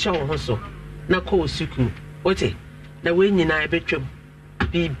 Not show also. Na ko suku. Ote na we nyina ebetwam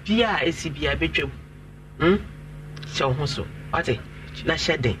bibia esibia betwam so ho so ote na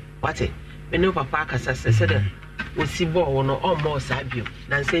hyeden ote me no papa akasa se de osibo wo no omo sabio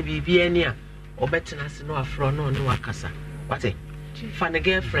na nse bibia ni a obetena se no afro no no akasa ote fa na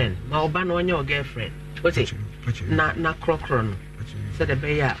girlfriend ma oba no onye girlfriend ote na krokro no se de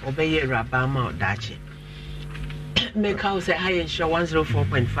be ya obeye raba ma odache make house high insure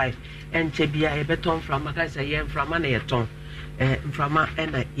 104.5 and tebia e beton from makasa ye from na ye ton from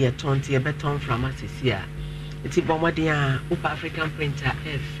na ye ton te beton from asisia enti bomode a up African printer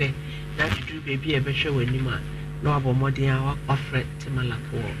efe na tudu baby e be hwe wanima na abomode a offer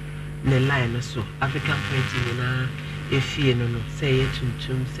timalapo ne line so African printing na efie no say ye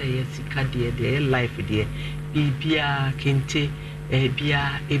tuntum say ye sika de life de bibia kente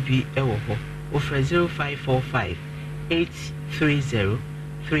bia ebi ewo ho offer 0545 830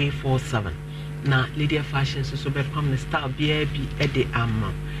 347 na Lydia Fashion so be pam style bia bi e de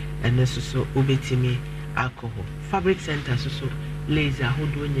amma ene so obetimi alcohol fabric center so laser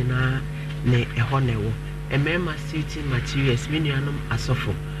hodo nyina ne eho ne wo emema suiting materials menuanom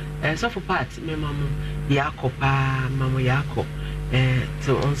asofo sofo part memamu yakopa mamu yako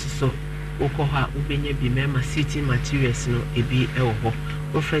to onso so ukoha ubenya bi mema suiting materials no ebi ewo ho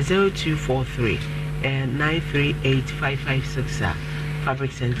offer 0243 9385566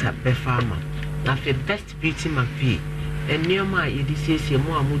 fabric center Befama na fe best beauty McV enioma yedi siesie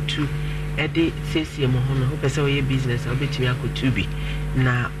mu amutu ede siesie mu hono ho pese we business obetimi akotubi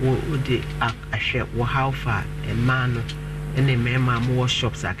na wo de ahwe wo how far emano ene mema mu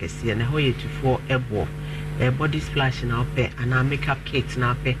shops akese na ho yetufo ebo body splash na ope ana makeup kit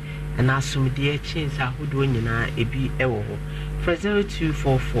na ope na asumde chains ahodo nyina ebi ewo ho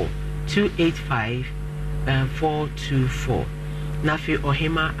 0244 285 424 na fi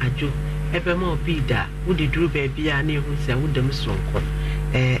ohima ajo ebema obida wudi duru baby a na ehu se wudem sonko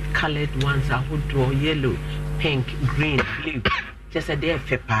colored ones ahodo yellow pink green blue just a dey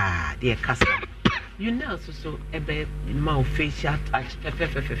fepa dey kasa you know so ebe mouth facial touch fe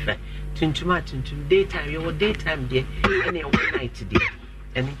tuntum daytime your daytime there and your night there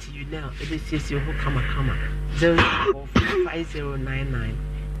and it you know it is your come 0450099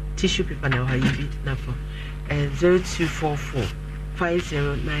 tissue paper now how you beat na for 0244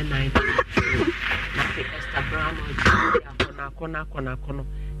 5099 na fe Esther Brown kono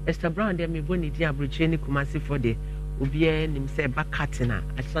Esther Brown there me boni dia abroche ni Kumasi for the obiye nim say bakatina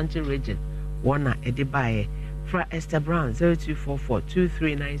Asante region one ede bae fra Esther Brown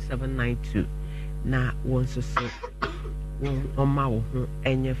 0244239792 na won so oma wo ho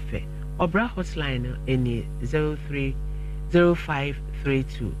enye fe obra hotline eni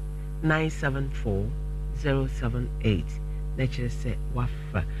 030532 974078 na chere se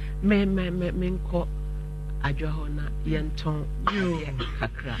wafa me nko adwohona yenton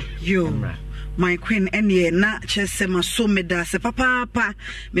kakra yo my queen enie na chese maso meda se papa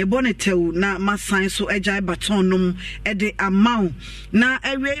me bonetew na masan so agya baton num ede amaw na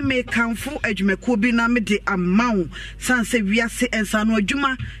awie me kanfo adwumako bi na me de amaw sanse wiase ensa no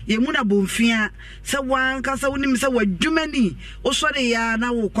adwuma ye mu na bomfia se wanka se wonim se wadwuma ni osore ya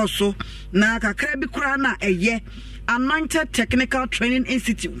na wo koso na kakra bi kura na eye Anointed Technical Training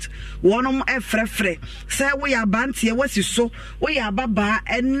Institute. One frefre. Say we are banty, what's so? We are baba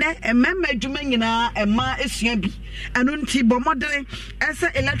and emma jumina and ma esyabi. Anunti bomodere as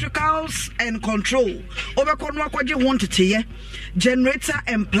electricals and control. Overconwa kwaji wanted to generator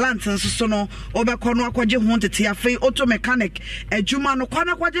and plants and so no. Overconwa kwaji wanted to fe auto mechanic. A juma no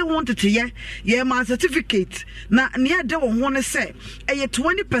kwana kwaji wanted to ye ma certificate. Na near de one say a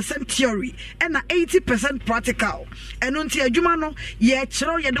 20% theory and 80% practical. Eno nti adwuma no ye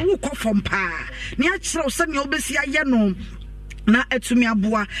kyerɛw ye de wo kɔ fom pa ne a kyerɛw sɛ ne obesi ayɛ no na etumi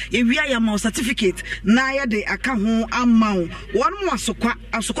aboa ye wia ya ma certificate na ye de aka ho amaw won mo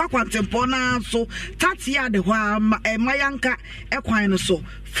asokwa kwantempo na so 30 ya de ho mayanka ekwan no so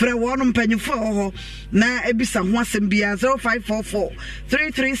frɛ wɔn mpanyifo ho na ebisa ho asɛm bia 0544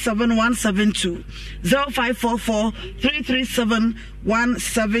 337172 0544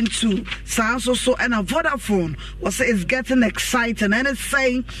 337172 so and a Vodafone was is getting excited and it's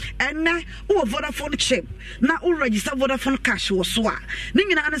saying and na Vodafone chip na register Vodafone cash was so ni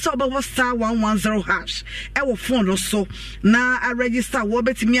nyina ne so be star 110 hash e wo phone no so na a register wo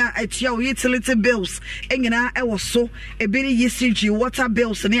betimi a atia utility bills enyina e wo so e bi ni ECG water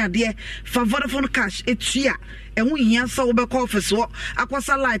bills ne ade for Vodafone cash etua enwu hia so wo be call office wo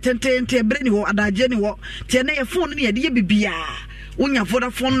akwasa light tente ebre ni wo adaje ni wo tie na ye phone ni ye de bibia unya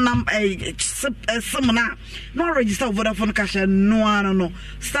Vodafone simna no register Vodafone cash no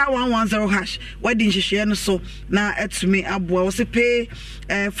star 110 hash wedding hihye no so na etumi aboa wo se pay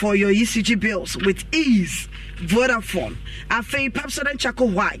for your ECG bills with ease. Vodafone afei Pepsodent Charcoal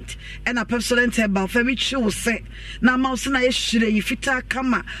White and a Pepsodent Herbal Femi Chill say na mouse na ye shire yifita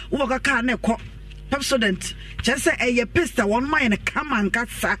kama wo kaka na ekọ Pepsodent just say a pista one mine kama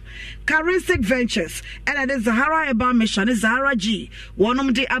nkasa Charistic Ventures and the Zahara Herbal Mission is Zahara G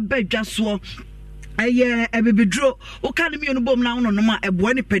one de abedwa so aye ebibidro o kan mi onu bom na no ma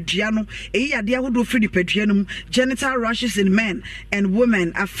eboa ni padua no eyi ade ahodo firi padua no genital rashes in men and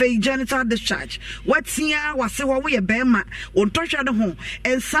women afei genital discharge watia wase wo ye bema ontotwa ne ho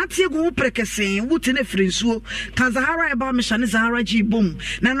ensatie gu prekesen wuti ne firi nsuo kan Zahara Herbal Mission Zahara G bom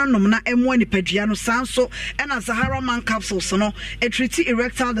na no nom na emo ni padua no sanso na Zahara man capsules no e treat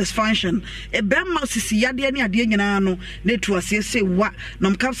erectile dysfunction e bema sisi yade ne ade nyina no ne tu asese wa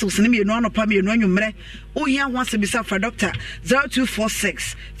nom capsules ne me no anopa me no anwumre Uya wants to be for doctor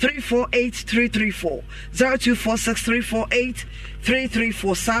 0246 348 334 0246 348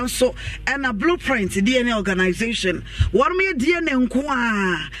 334 sound so and a blueprint DNA organization one me DNA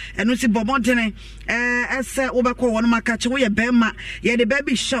nkoa eno si bomodene ese obekọ won makache wo ye bema ye the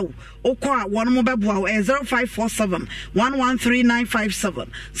baby show okọ won mo beboa 0547 113957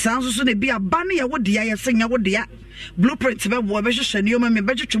 sound so ne bia ba ne ye wo dia ye senya wo dia blueprint beboa be hwehwe ne o ma me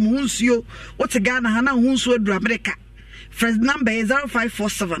betwetwe mo nsuo wo te Ghana hana ho nsuo dru America. First number is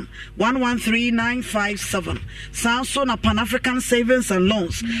 0547 113957. Sounds so na Pan African Savings and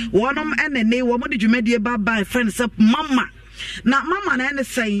Loans. One and a name woman did you made by friends up mama. Na mama na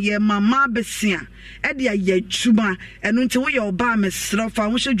say ye mama besia edia ye chuma enu nti wo ye oba mesrofa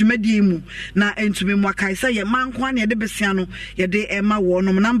wo hwe dwumadi mu na entumi mwakai say ye mankwa na ye de besia no ye de ema wo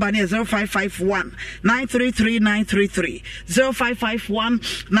no number na 0551 933933 0551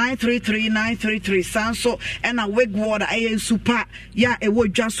 933933 sanso ena wig water ayen super ya ewo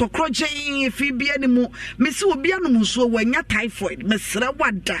dwa so krojen fi bia ni mu mesi obi anu so wanya typhoid mesra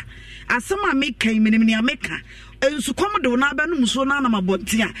wada asema me kan minim ni ameka ensu komodo na aba no muso na na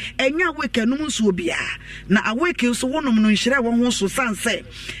mabonte a enya awake no muso bia na awake so wonom no nhire wo ho so sanse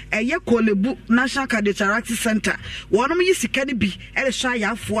eye Kolebu National Cardiothoracic Center wonom yi sika ne bi e le sha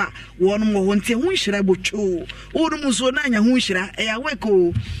yafo a wonom ho nte ho nhire botwo wonom muso na anya ho nhira eye awake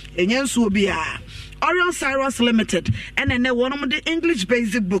o enya nsu bia Orion Cyrus Limited and then one of the English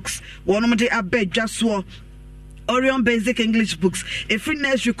basic books one of the abedja so Orion Basic English Books, a free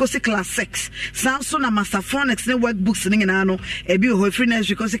nursery course class 6. Samsung and Master Phonics network books in ano, a beautiful free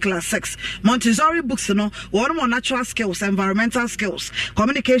nursery course class 6. Montessori books no, one more natural skills, environmental skills,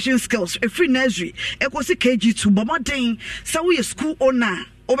 communication skills, a free nursery, a course KG2, but more thing, so we a school owner.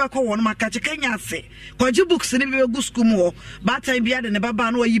 Obako one makache Kenya se. Kwaji books ni be go school mo, but time bia de ne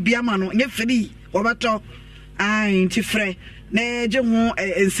baba no yi bia ma no, nye free. Obato ai ntifre. Neje ho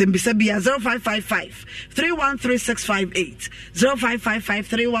nsembisa bia 0555 313658 0555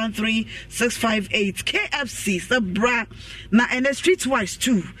 313658 KFC sabra na and streetwise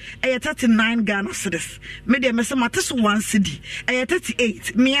too 39 Ghana cedis media mese mateso 1 cedi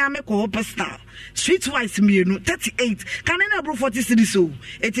 38 mia me ko personal streetwise mienu 38 kanena bro 40 cedis so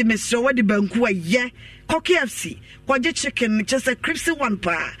eti mesro wadi banku aye KFC kwaje chicken just a crispy one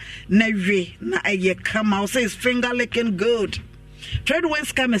pa na we na aye come out say finger licking good. Trade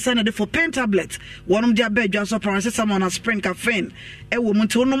West come and for pain tablets. One of their bed just paracetamol and spring caffeine. A woman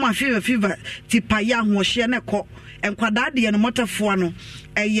to no my fever tipaya who she and a and quadadi and motor fuano.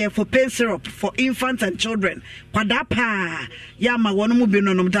 A year for pain syrup for infants and children. Quadapa Yama one mobile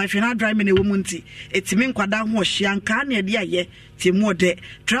no difina driving a woman tea. It's mean quadam was she and carnia dear ye. Timode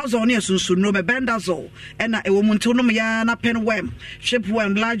trouser on your soon no bendazo and a woman to no yana pen worm, ship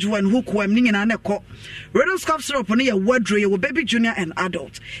worm, large one, hook worm, ning and a cock. Reynolds cough syrup on your word with baby junior and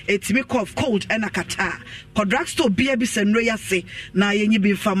adult. It's me cough cold and a catar. Quadraxto beabis and rayase. Na ye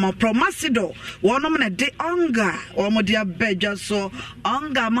be fama promasido. One woman a day onga or my dear bed just so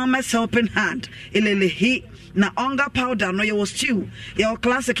onga mama's helping hand. Ilele he. Na onga powder no your stew your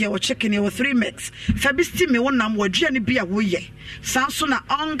classic your chicken your 3 mix fabisti me wonam wadua ne bia woye sanso na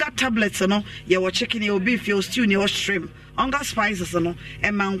onga tablets no your chicken your beef your stew your shrimp onga spices no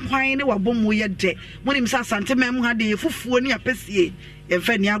e man kwan ne wabom wo ye de monim sa sante mem ha de fufuo ne apesie e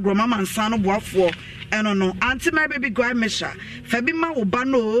fa ni agro mama nsa no boafo eno no anti my baby grind mesha fabi ma wo ba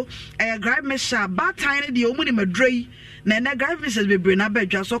no e grind mesha ba tiny de omuni madrei na na grind mesha be bre na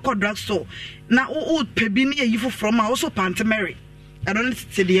bedwa so called drug store na o pebi ne yi from also Pantamary I don't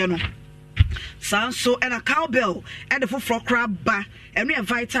see the no sanso and a cowbell and the for crab ba and we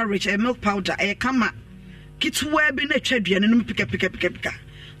vital rich and milk powder e kama kitwe bi na twadua ne no pika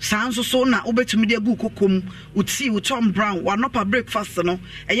sanso so na obetumi de gu kokom uti Tom Brown one up breakfast no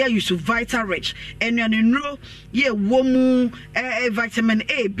eya use vital rich enuane nro ye womu vitamin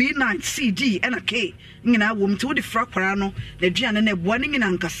A B9 C D and a K ngina wom to de frakwara no na duane na eboa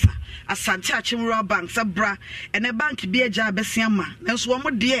ngina nkasa asante achimura bank sabra ene bank bi eja besia ma nanso wo mo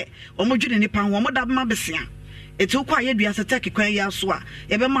de wo mo dwene nipa wo mo da ma besia etu kwa ye dua setake kwan ya so a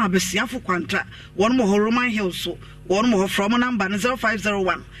ye be ma besia fo kwanta won mo Roman Hill so one more from number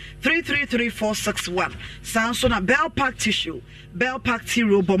 0501 3333461. Sanso na Bell Pack tissue, Bell Pack tea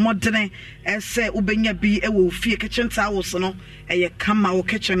robe modern say ubenya bi e wo fie kitchen towels no e kama wo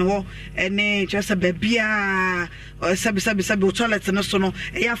kitchen ho ene just a baby sabi toilet no so no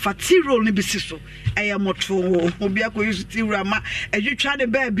e fa tea roll ni bisiso e moto obi akoyi tea roll ma e twa de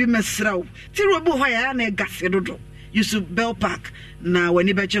baby mesraw tea roll bo ho ya na gase dodo Yusuf Bell Pack na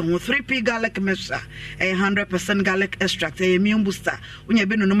wani beche ho 3p garlic mixture 100% garlic extract immune booster unya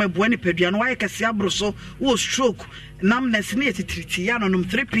be no no mabua ni pedua no waye kase abroso wo stroke numbness ni etitriti ya no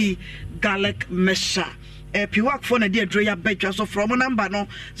 3p garlic mixture piwak for na dia droya becha so from number no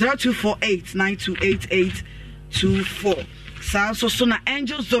 0248928824 so na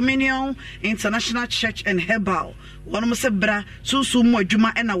Angels Dominion International Church and Herbal one mo sebra susu mo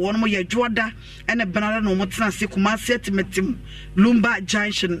adwuma na one mo ye dwoda na benara no mo tena se Kumasi atimetim Lumba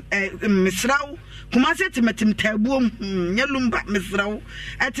Junction Misraw Kumasi atimetim tabuom nya Lumba Misraw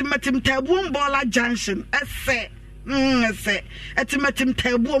atimetim tabuom Bola Junction ese atimetim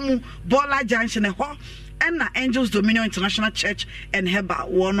tabuom Bola Junction ho na Angels Dominion International Church and Heba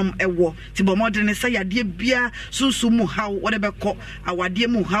wonom ewo tibo modern say ade bia sunsu mu haw whatever ko awade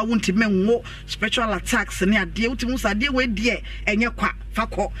mu haw ntime nwo spiritual attacks ne ade utimu sade we de enye kwa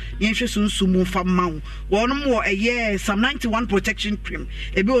fako yenhwe sunsu mu fa mawo wonom wo eye Psalm 91 protection cream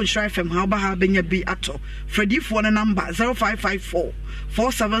ebi on Shry FM haw ba ha benya bi ato Freddy for the number 0554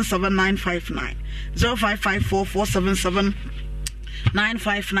 477959 0554 477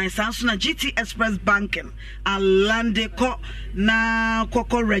 959 sanso na GT Express Banking alande ko na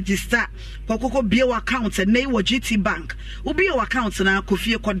koko register koko bio account na iwo GT Bank ubio account na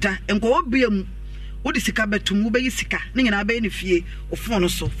kofie koda enko obiam wodi sika betum wo beyi sika ne nyina be ne fie ofon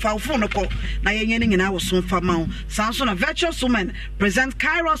so fa ofon ko na yenye ne nyina wo so fa ma sanso na virtual women present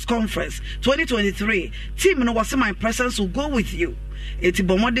Kairos Conference 2023 team no was my presence will go with you. Eti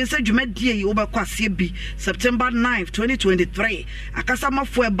bomodin se dwumadie yi obekwasie bi September 9 2023 akasa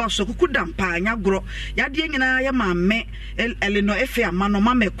mafo eba so kukudam pa anyagro yade nyina ya maame eleno efe amano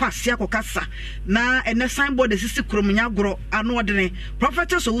mama kwasie akokasa na ene signboard sisi krom nyagro ano odene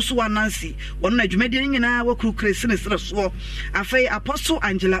prophetess owusu Nancy wono na dwumadie nyina wakuru kresi ne sreso afei apostle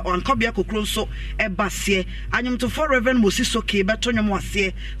Angela onkobia kokro so ebasie anyomto for Reverend Mosiso ke betonyom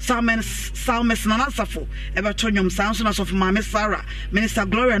wasie Salmes nanasafo ebetonyom sanso na sof maame Sarah Minister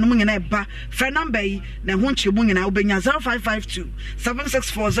Gloria no nyina eba fa number yi na ho nchemu nyina obenya 0552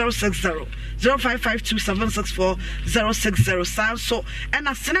 764060 0552 764060 sanso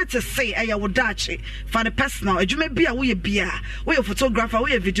and senator say eya wodache for the personal adwuma bia wo ye photographer wo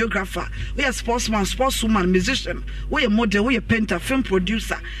ye videographer wo ye sportswoman musician wo ye model wo ye painter film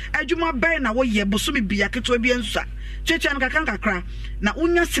producer adwuma ben na wo ye bosumi bia keto bia nsa cheche nkakra na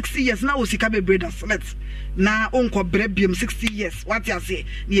unya 60 years na wo sika bebre da select na onko brebium 60 years what you say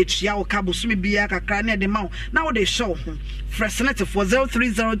na etua wo ka bosumi bia kakra na de ma na wo de show Fresenet for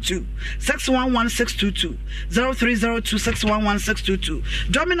 0302 611622 0302 611622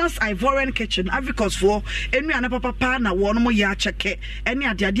 Domino's Ivorian Kitchen Africa's for enu papa na wono mo ya cheke eni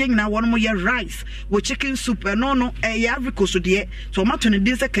ade nyina wono mo ya rice with chicken soup no Africa's de tomato ne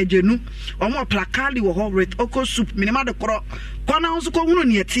dinse kajenu omo plakali wo ho with oko soup minima de kro kona nso ko hunu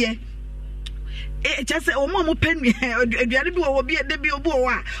ne etie just say mo pen aduane bi wo bi de bi obu wo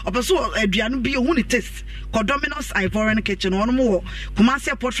a opeso aduane bi hu ni taste ko Domino's Ivorian Kitchen wono mo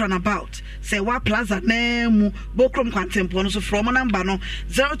Kumasi Port Runabout say wa plaza na mu Bokrom Kwantempo no so from number no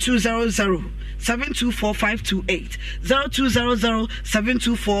 0200 724-528 0200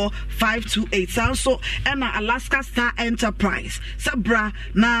 724-528 sanso ena Alaska Star Enterprise sabra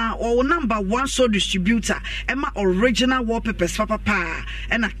na o number 1 show distributor ema original wallpapers papa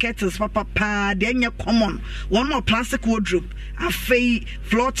ena kettles papa de enya common one more plastic wardrobe afei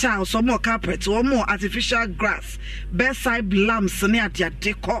floor tiles or more carpet or more artificial grass bedside lamps ne adia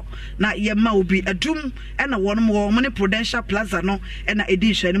decor na yema obi adum ena one more money Prudential Plaza no ena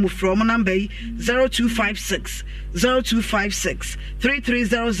edition mu from number 0256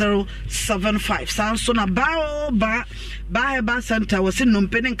 330075 sanso na ba center was in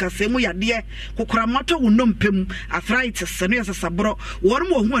nompeni nkasemu yade kokora mato wo nompem arthritis ne yasasabro won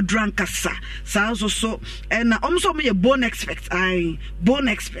mo hu adran kasa sanso so na omso me bone expert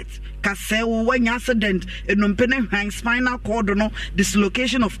kase wo wanya accident nompeni hang spinal cord no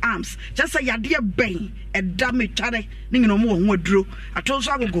dislocation of arms just say yade ben damage tare ningi mo hu aduro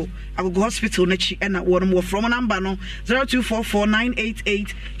atonso agogo hospital na chi na won mo from number no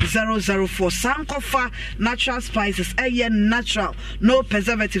 0244988004 Sankofa natural spices natural no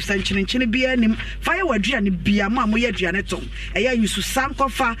preservatives and chinchini bia nim fire waduane bia ma mo yaduane ton use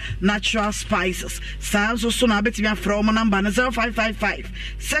Sankofa natural spices sanso so na betimi afro mo number 0555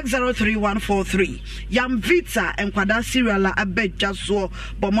 603143 Yam Vita enkwada cereal abedja so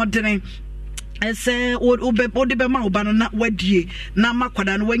bomodene ese ode be ma oba no na wadie na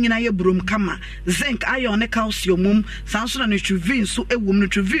makwada no wanyina ye brom kama zinc iron ne calcium mum sanso na nutrivin so ewom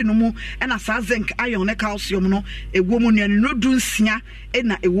nutrivin no mu na sa zinc iron ne calcium no ewom ne no dunsia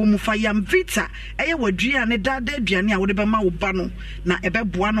na ewom fa Yam Vita eye wadua ne dada aduane a wode be ma oba no na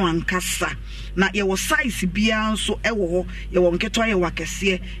ebeboa no ankasa na ye wo size bia nso ewo ho ye wo nketo ye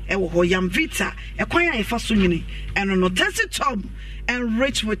wakese ewo ho Yam Vita ekwan a efa so nyini eno no tesitom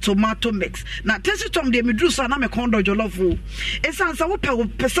enriched with tomato mix. Now, tesitom de medusa na me kondo jollof. Esansa wo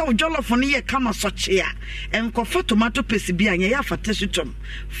pesa jollof no ye kama sochia. Enkofa tomato paste bia nya ya fa tesitom.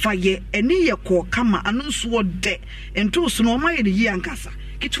 Fa ye eni ye ko kama anunso de. Ento so no ma ye yi ankasa.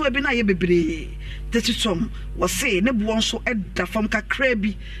 Kitwa bi na ye bebre. Tesitom was say ne bo nso edda fam kakra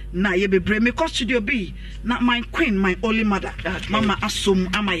bi na ye bebre me ko studio bi na my queen my only mother mama asom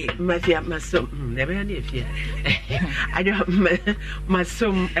amaye mafia masom never na efia I don't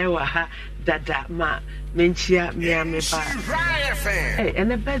masom ewa ha dada ma menchia me ba eh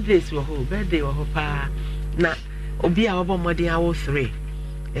and the birthdays wo ho birthday wo ho pa na obi a obo modern awo 3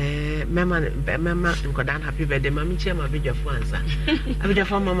 mema nkodan happy birthday mama chia ma bidwafo ansa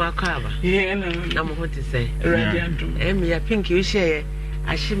abidwafo mama akaba na mo hote say radiant ya pink you share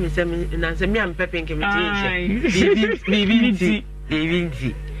ashimi say na say me am pink me tinche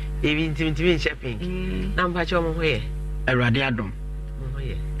bibi shopping na mpa cho mo hoye awrade adom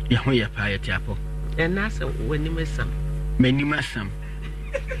ya ho ya pa ya tiapo na sa wani masam mani masam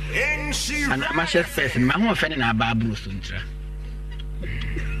ana ma chef person ma ho fene na ba bru so ntra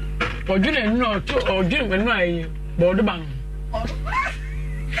odune no to odune no ayi bodo bang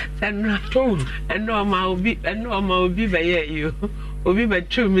and no ma obi ba ye you obi ba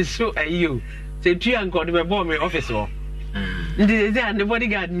true me so ayo say tu an god be bomb office o ndi dey and the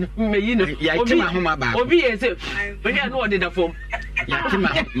bodyguard me you know obi ye say we ya no dey form ya ti ma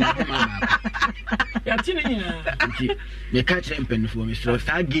ya ti ni na me ka chere mpenfo me so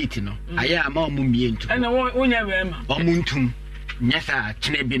sa gate no aya ama omu mientu na wonya be ma omuntum nyesa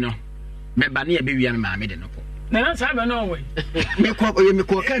chene bi no me ba na ya be wia me ma me de no ko na sa ba no way me ko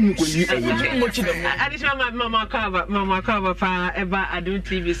kan ko yi additional mama cover for ever Adult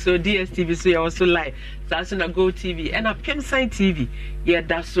TV so DSTV so you also live so na Go TV and a Pimside TV yeah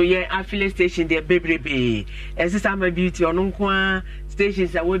that so yeah affiliate station there baby as this am beauty on nko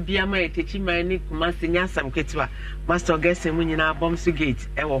stations that will be am techi man ni kuma senya sam ketwa master guest mu nyina bomb so gate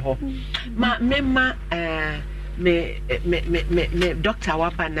e wo ho ma me doctor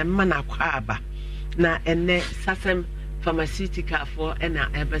waba na mana kwa aba na ene sasem pharmaceutical for ena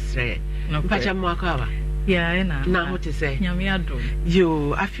ebesre mpacha mo akwa ya ena na what to say nyame ado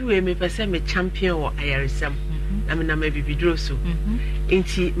yo afiwe me pese me champion wo ayaresam na me na me bibidro so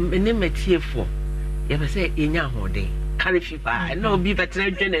enti ne matiefo ya pese enya hoden carry fifa no be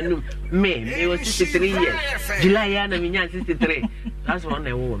better dwenanum me was 63 years July ya na me nya 63 that's one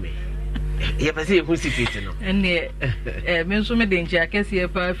I wo me ya pese who secret no ene me so me de nchi akese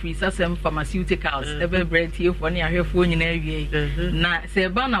fa free sasem pharmaceuticals ever brand here for ne ahwefo nyina awie na se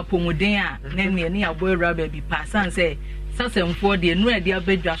ba na pomuden a ne ne abo raba bi pasan se sasem for de nu ade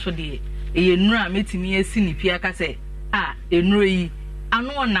abadwa so de eye nu a metimi asi ni pia ka se enuro yi anu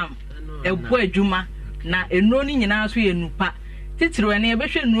onam ebo adwuma na enuro ni nyina so ye nupa titiro ne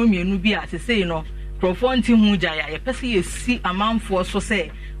ebehwe enuro mienu bi a sesei no profonti hu jaya ye pese ye si amanfo so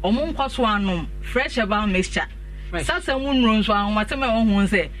se omunkwaso anum fresh herbal mixture sasa munro so anwatema ohun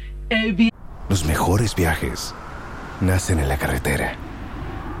se ebi. Los mejores viajes nacen en la carretera,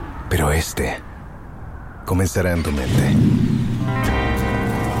 pero este comenzará en tu mente.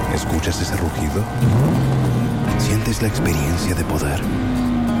 ¿Escuchas ese rugido? ¿Sientes la experiencia de poder?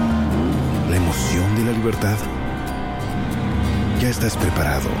 ¿La emoción de la libertad? Ya estás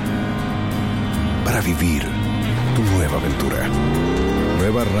preparado para vivir tu nueva aventura.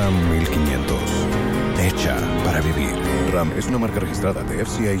 Nueva RAM 1500. Hecha para vivir. RAM es una marca registrada de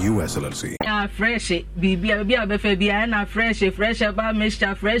FCI US LLC. Fresh, bibia befe bia na fresh about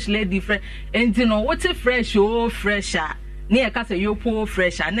Mr. Fresh lady fresh. Enti no what fresh oh fresher. Ne ka say yo po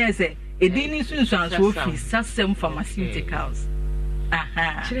fresher na say edini sunsun so fi Sasem Pharmaceuticals.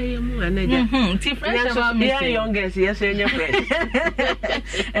 Aha. Chire yemu anaja. Ti fresh about Mr. Youngest yes enye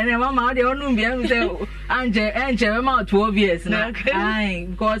fresh. And mama dey onu bia me say anje we ma 12 years na. Ai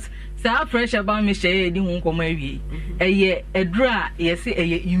because say fresh about Mr. Edi hu komo awie. Eye edura yes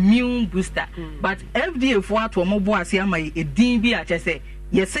eye immune booster. But FDA for ato mo bo ase ama edin bi a che say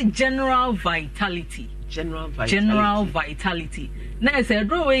yes general vitality. General vitality. Na say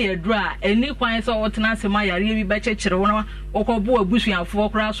edura we edura eni kwan say wotena asema yare bi ba chechire wona okobo abusuafo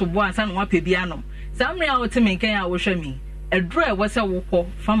kra so bo ansa na wape bi anom. Samre a woteme nkan a wo hwa mi. Edura we say wokọ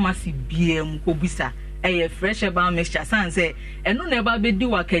pharmacy biam ko busa. Eye fresh herbal mixture san say eno na ba bedi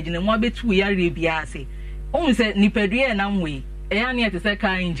wakagine mo abetu yare bia ase. O say nipadua na mwe eya na yete say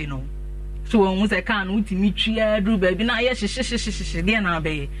car engine no. So o say car no utimi twia duru ba bi na ye hyehyehyehyehye de na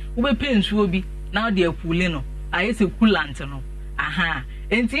be wo be pensuo bi na de akule no aye se coolant no. Aha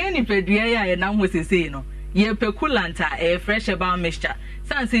enti nipadua ya na mo sesei no ye pe coolant a fresh herbal mixture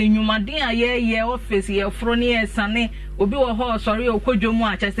san say nyumaden a ye office ye fro ne ye sane obi wo ho sori okodwomu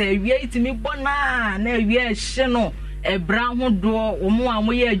a che say awie itimi bona na awie hye no ebra ho do omo a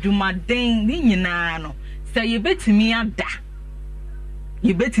mo ye adwumaden ni nyina no say ye betimi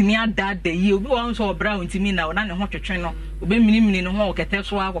ada de ye obi wo so obra ntimi na ne ho twetwen no obi minimini no ho okete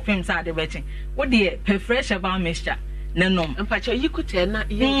so akofem sa ade bechen wo de pe fresh herbal mixture nenom mpacha yikute na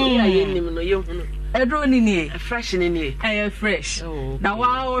ye nim no ye hunu edro ni ni fresh ni ni fresh na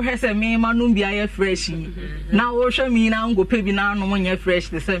wa o hwese me manum bia ye fresh na wo hwe mi na ngope bi na no nya fresh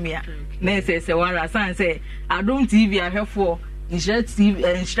the same ya na se wara san say Adom TV ahwefo Insure TV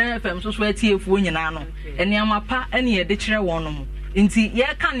Insure FM so atiefo nyina no ene amapa ene ye de kire won no nti ye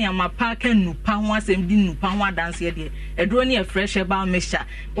ka ne amapa ka nupa ho asem di nupa ho adanse ye de edro ne fresh herbal mixture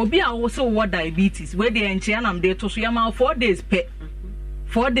obi a wo se wo diabetes we de enche anam de to so ya ma 4 days pe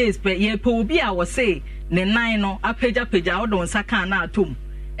 4 days pe ye pe obi a wo se ne nan no apagya wo don saka na atom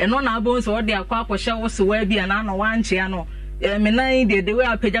eno na abon so wo de akwa akwohye wo se wa bia na no wa nche no me nan de way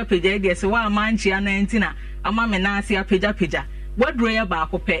apeja de se wa manchi anantina ama me nan se apeja what do you ba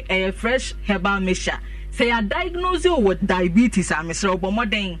akopɛ a fresh herbal mixture say a diagnose you with diabetes am sɛ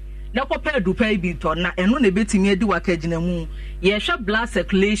obomoden na kopɛ dupa bi to na eno na betimi adi wakagina mu ye hwɛ blood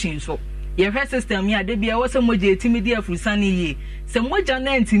circulation so ye hwɛ system ya de bia wo sɛ moje etimi di afusani yi sɛ moja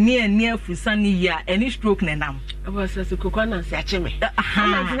na ntimi ani afusani yi a any stroke na nam aba sɛ kokɔ na se ache me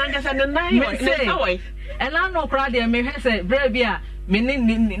ama tinanga sɛ ne nan yo ne sawai ela no kra de me hwɛ sɛ bra bia me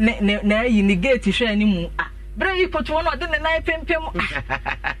na yi ni gate hwɛ ani mu bra yi koto no de ne nan pempem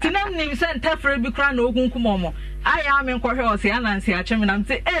tinam ni sɛ ntafre bi kra na okunkum mo aya me nkɔhwɛ o se anansi ache me nam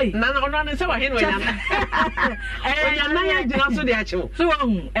se na no ne sɛ wa henu nya na na ya gyina so de ache mo so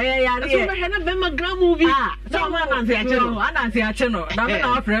yare so me hena be ma gramu bi so ma anansi ache no na me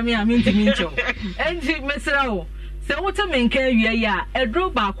na afre me a me ntimi ncho enti mesra o se wota me nka awie ya edro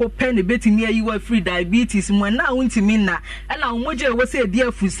ba ko pe ne betimi ayi wa free diabetes mo na wontimi na ela moje wo se edi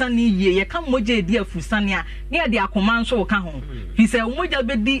afusane yie ye ka moje edi afusane a ne ade akoma nso ka ho fi se moja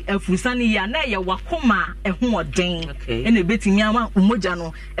bedi afusane ya na ye wakoma eho oden ene betimi ama moja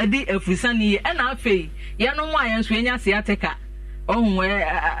no edi afusane ye na afei ye no mo ayenso enya se ateka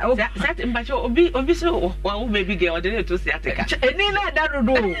that mbacho obi so wa wo baby girl dey to see ateka eni na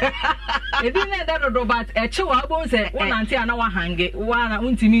dadodo but eche wa bo se wonante ana wa hange wa na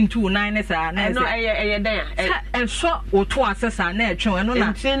untimi ntu nan ne sa na no eye dan eso oto asesa na etwe eno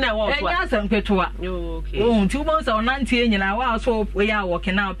na enya asem petoa okay nti wo bo se onante enyina wa so ya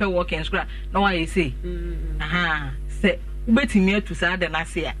working na pe working scrap na wa yesi se ubetimi atu sa de na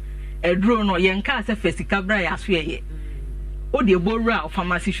se a eduro no ye nka se fesika bra ya so ye o de borra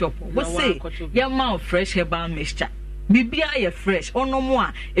pharmacy shop we say your mouth fresh herbal mixture bibia ye fresh onomo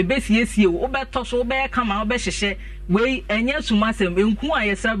a ebesiesie wo beto so be kama be hyehye we enye sumasem enku a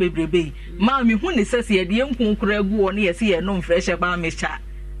ye sra bebrebe ma me hu ne sese ye de enku kura gu wo ne ye se ye no fresh herbal mixture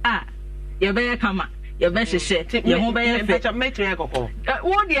ye be kama ye be hyehye ye ho be ye fe metri akoko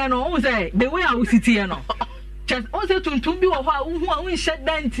wo de no wo say the way a wo sitie no just also tuntum bi wo ho a wo hu a wo nhye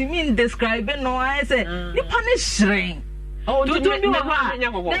dan timi describe no I say ni punish to do me wa na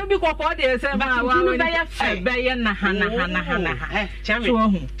bi kokko de se ma wa we be ye na hana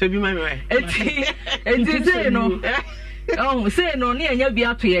champion to be my way enti say no say no na enya bi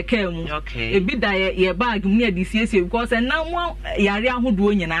ato ye ka mu e bi da ye bag mu na di siesie because na mo yare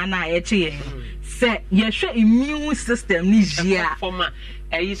ahodo nyina na ye che ye se ye hwe immune system ni jia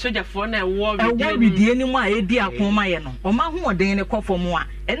soja for na war with the eni mu a edi akoma ye no o ma ho oden ne kofo mu a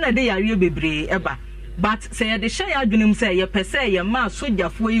e na de yare bebre eba but say the share adwunim say ye pese ye ma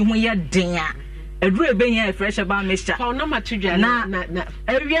sojafo yi ho ye den a eduru ebe ye fresh herbal mixture na matudwa na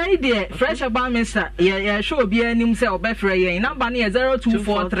ewia ide fresh herbal mixture ye show obi anim say obefre ye number na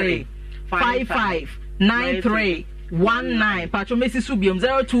 0243 559319 patro mesi subium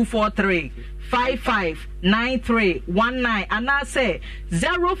 0243 559319 and I say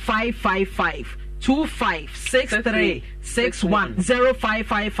 0555 256361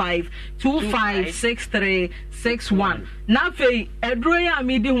 0555 256361 na fe edro ya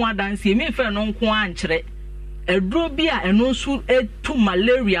mi di ho adanse mi fe no nko ankyere edro bi a eno nso etu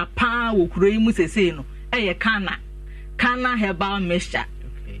malaria pa wo kuro yi mu sesei no eye kana herbal mixture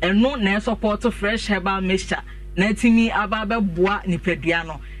eno na support fresh herbal mixture na timi ababa boa nipadua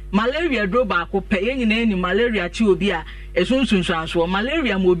no malaria dro ba ko pe yenyina ni malaria chi obi a esunsunsanso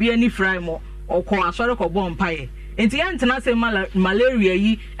malaria mo obi ani fry mo okọ asọrọ ko bọ mpaye enti ya ntena se malaria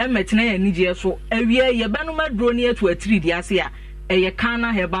yi emetena ya nije so awie ye benu maduro ni etu atiri di ase a eye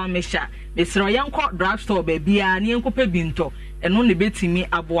kana herbal mixture mesro yenko drugstore ba bia ni yenko pe binto eno ne betimi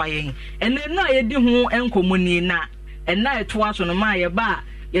aboa yen eno na ye di ho enkomoni na ena eto aso no ma ye ba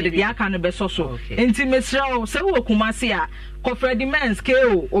ye de aka no be so enti mesro se wo kumase a Kofredi men's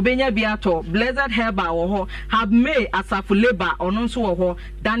KO obenya biato Blizzard Herbal wo ho have May Asafu Labor ono nso wo ho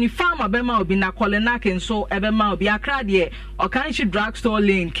Dani Farmer bema obi na Kolenak nso ebema obi akra de Okanshi Drugstore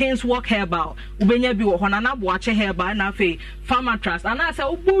Lane Kings Walk Herbal obenya bi wo ho na Naboache Herbal na fe Farmer Trust ana say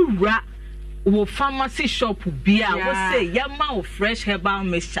obowura wo pharmacy shop bia wo say yama wo fresh herbal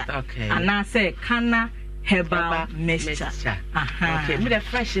mixture ana say kana herbal mixture. Okay, me the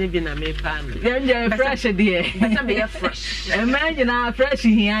fresh ni bi na me pan. Yeah, fresh there. Better be fresh. Imagine fresh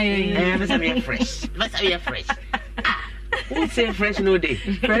here. Better be fresh. Better be fresh. Who say fresh no day?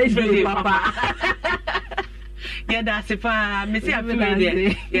 Fresh day, papa. Yeah, that's it. Me say I feel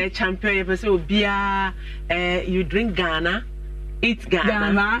there. Yeah, champion. You say obia. You drink Ghana. eat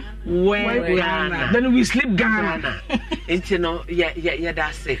Ghana, wear Ghana. Then we sleep Ghana. It's yeah,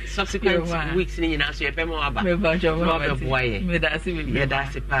 that's it. Subsequent weeks in the so you pay more about. That's it.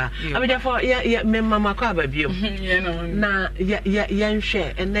 I mean, therefore, yeah, me mama kwa baby. Na yeah,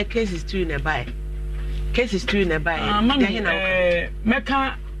 share and the case is too nearby. Case is too nearby.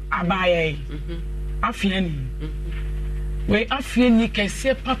 Meka abaye. Afiani. We afiani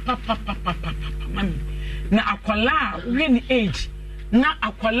kese papa mami. Na akwala when age na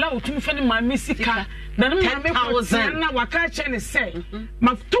akwala otumi fa ne maame sika na ne maame ko na waka che ne say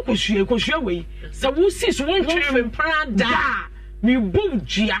ma to kohue we se wo sis won twere prada me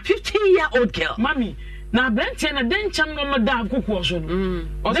bujia 15-year-old girl mami na branche na dencham no da akoko so no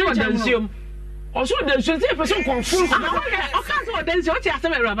o so densium also the so say person confuse o can so densium o ti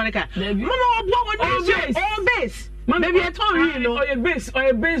asem America mama obo base maybe I told you know or your base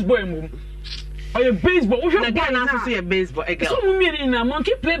boy mum or your baseball. Who's your boy? A baseball. So we mean na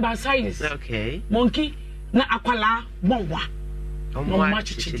monkey play by size. Okay. Monkey na akwala bonwa. Mama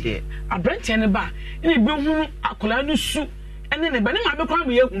chichi. Abrante ne ba. Ina be hu akwala no su. Ene ne ba ne ma be kwa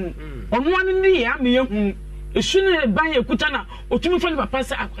me yehu. Ono ane ne ya me yehu. Esu ne ba ye kuta na otumi fa ne papa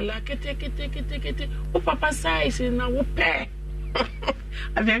sa akwala kete. O papa size na wo pe.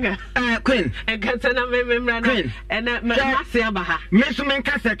 Avenga Queen e kata na memra na e na mase abaha me so men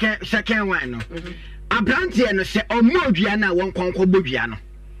ka second one no abrantie no se omodua na won konko bodua no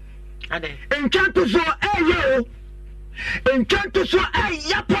ade enkanto so eyo enkanto so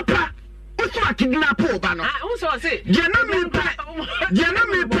ya papa uso akidina po ba no uso se je na me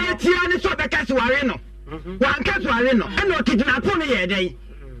pa tia ni so be ka se ware no wan ka se ware no e no akidina po no ye dai.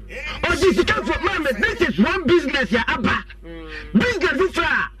 Oh, this is for mama. This is one business ya abba. Business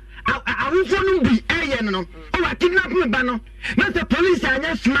I will follow be no. Oh, I kidnap me bano. Not the police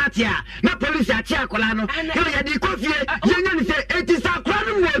are smart ya. Not police are chiacolano. Oh, the coffee. You say it is a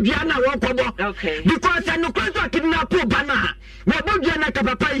crime where Diana walk. Okay. Because I know I kidnap poor banana. What would you like a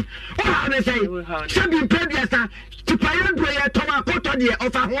papai? Oh, how they say? Something previous to pay a prayer to my photo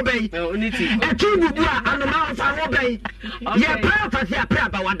of a hobby. A true and a mouth of a hobby. Yeah, prayer for your prayer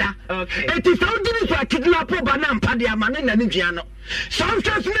bawada. Okay. It is so difficult to kidnap poor banana padia man in the Nigiano. Some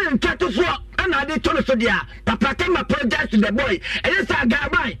just men cattle swap and I did to the Papa came apologize to the boy. And it's a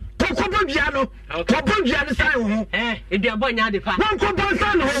guy. Cocobiano, Cocobiano, if you're born out the past, one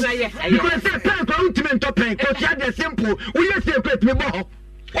Cocobiano, you can say, Punk, ultimate topic, because you had a simple, we are secret me more.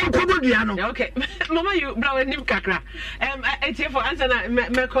 Okay, Mama, you blow a new cacra. It's here for answer.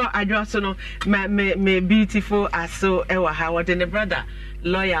 Meko Adrosono, me beautiful as so ewa Howard and a brother,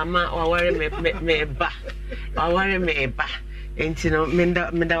 lawyer ma or worry me ba, or worry me ba. And you know, Minda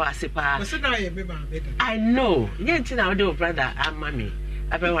wasipa. I know, yet you know, do brother and mommy.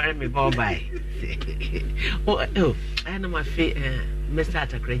 I've been wearing me ball by. Oh, I know my feet, Mr.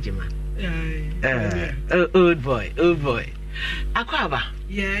 Atakrejiman. Old boy. Akwaba.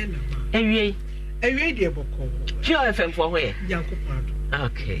 Yeah, no. Every day, Boko. Pure FM for where? Yanko Pado.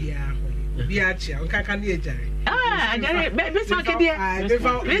 Okay. Yeah, Biachi, Uncle Canadian. Ah, I got it. Miss Macadia.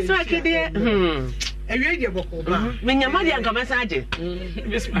 Miss Macadia. Every day, Boko. When your mother and Commissage.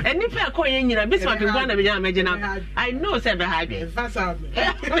 And if I call you, Miss Macadia, I know several high. Fast out.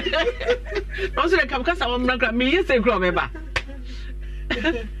 Also, I come because I want to me, you say, grow me back.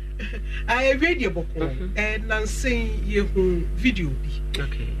 I read your book and I'm saying you video.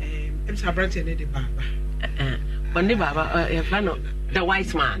 Okay. I'm Sabranti and the Baba. When the Baba, the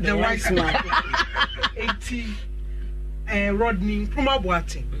wise man. The wise man. 80 Rodney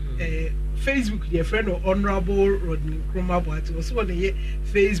Krumabwati. Facebook, dear friend of Honorable Rodney Krumabwati was one year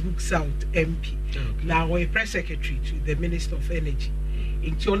Facebook South MP. Now a press secretary to the Minister of Energy.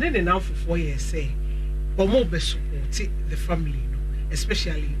 In Children now for 4 years say, Omo be support the family.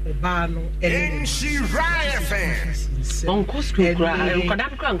 Especially Obano and she fans. Uncle school,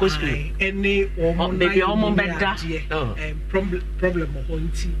 Uncle school. Any baby almost better. Problem of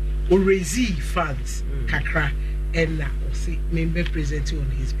Honti or receive funds, Kakra, and now see member presenting on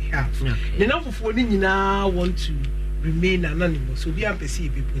his behalf. The number for now want to remain anonymous, so we have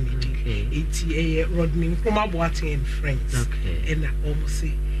perceived people in 80 Rodney from Abwati and friends. And I almost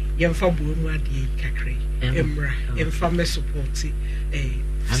say, Yamfa Buumadi Kakre. Emra, infamous support.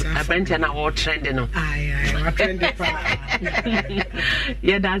 I went and I trending. I trending.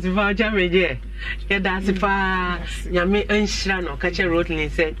 Yeah, that's voucher, yeah. Yeah, that's if Yami Unshrano, catcher wrote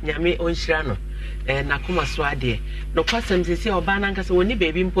and said, Yami Unshrano, and Nakuma Swadi. No customs is your banankas only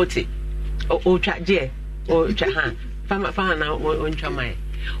baby impoti. Oh, chat, dear, oh, chahan, Fama, on Chamai.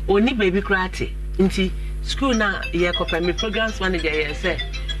 Only baby crati. Inti school now, Yakopa, me programs manager, say.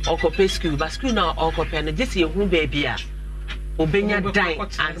 Or pay school, but school now or compare just your home baby. obenya dan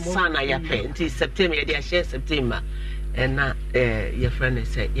ansa na yɛpɛ nti September yɛde ahyɛ September ɛna your friend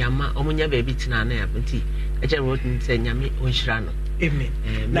say yama omunya baby tena na nti agya road say nyame onhyira no. Amen.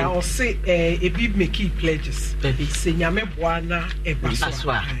 Now say ebi make pledges. Baby say nyame boa na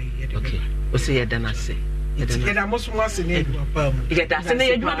ebaswa. Okay. O say yɛda na say. Yɛda mo so wase na edu apa mu. Yɛda se na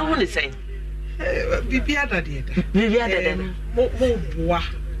yɛduma no ho ne sɛn. Bibi ada de da. Bibi ada de. Mo boa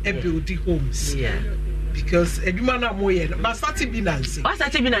build homes. Yeah. Because eduma na mo ye but starting binance. What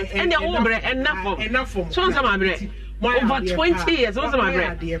starting binance? And the obre enough form. So some abre. Over 20 years, what's my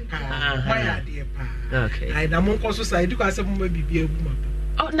bread? Okay. I am on society because I'm maybe be a woman.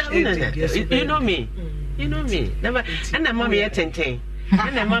 Oh, no. You know me. You know me. Never. And the mommy at 10.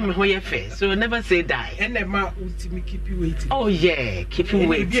 And the mom who you face. So never say die. And the ma ultimately keep you waiting. Oh, yeah. Keep you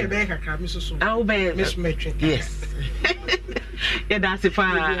waiting. Be a baker, I'll be Miss Metrin. Yes. Yeah, that's it.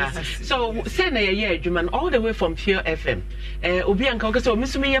 So, send a year, Juman, all the way from Pure FM. Obi and Coca, so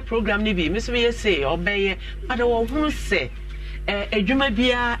Miss Me program, Nibi, Miss Me say, obey, but I won't say, a Juma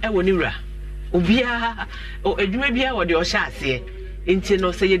Bia, a Wanura, Ubia, or a Juma Bia, or the Oshasi,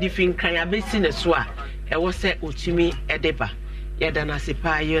 Intino say a different kind of basin as well. I was said, Uchimi, Edeba, Yadana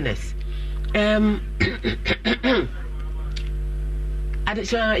Sipa, Eunice.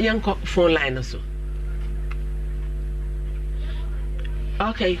 Additional young phone line or so.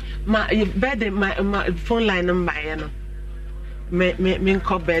 Okay, my birthday, my phone line number, you know. Me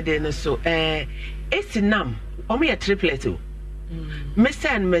call birthday no so. It's nam. Me a triplet. Mr.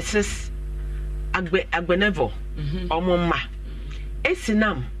 and Mrs. Agbenevo. Mama. It's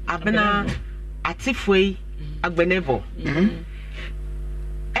nam. Abena Atifwe Agbenevo.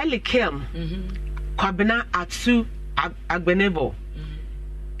 Elikem. Kwabena Atsu Agbenevo.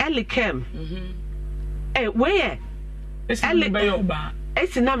 Elikem. Where?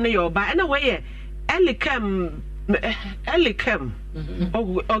 It's nam na yoba and away Elikem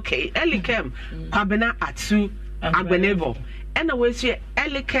oh okay Elikem Kwabena Atsu Agbenevo and away she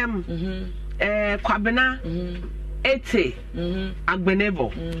Elikem Kwabena Ete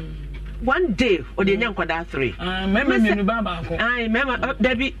Agbenevo one day or the young kwada 3 remember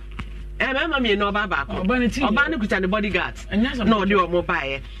Debbie remember me no baba Obani kuta the bodyguards no the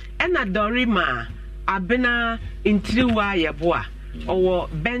mobile and a Dorima Abena Intriwa Yaboa or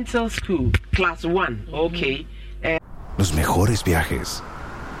Bentel School Class 1 okay. Los mejores viajes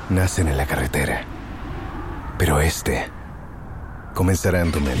nacen en la carretera, pero este comenzará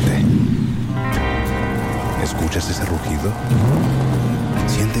en tu mente. ¿Escuchas ese rugido?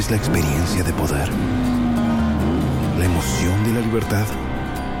 ¿Sientes la experiencia de poder? ¿La emoción de la libertad?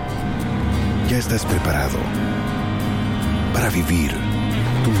 Ya estás preparado para vivir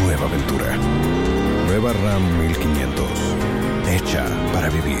tu nueva aventura. Nueva RAM 1500. Hecha para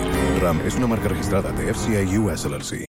vivir. RAM es una marca registrada de FCA US LLC.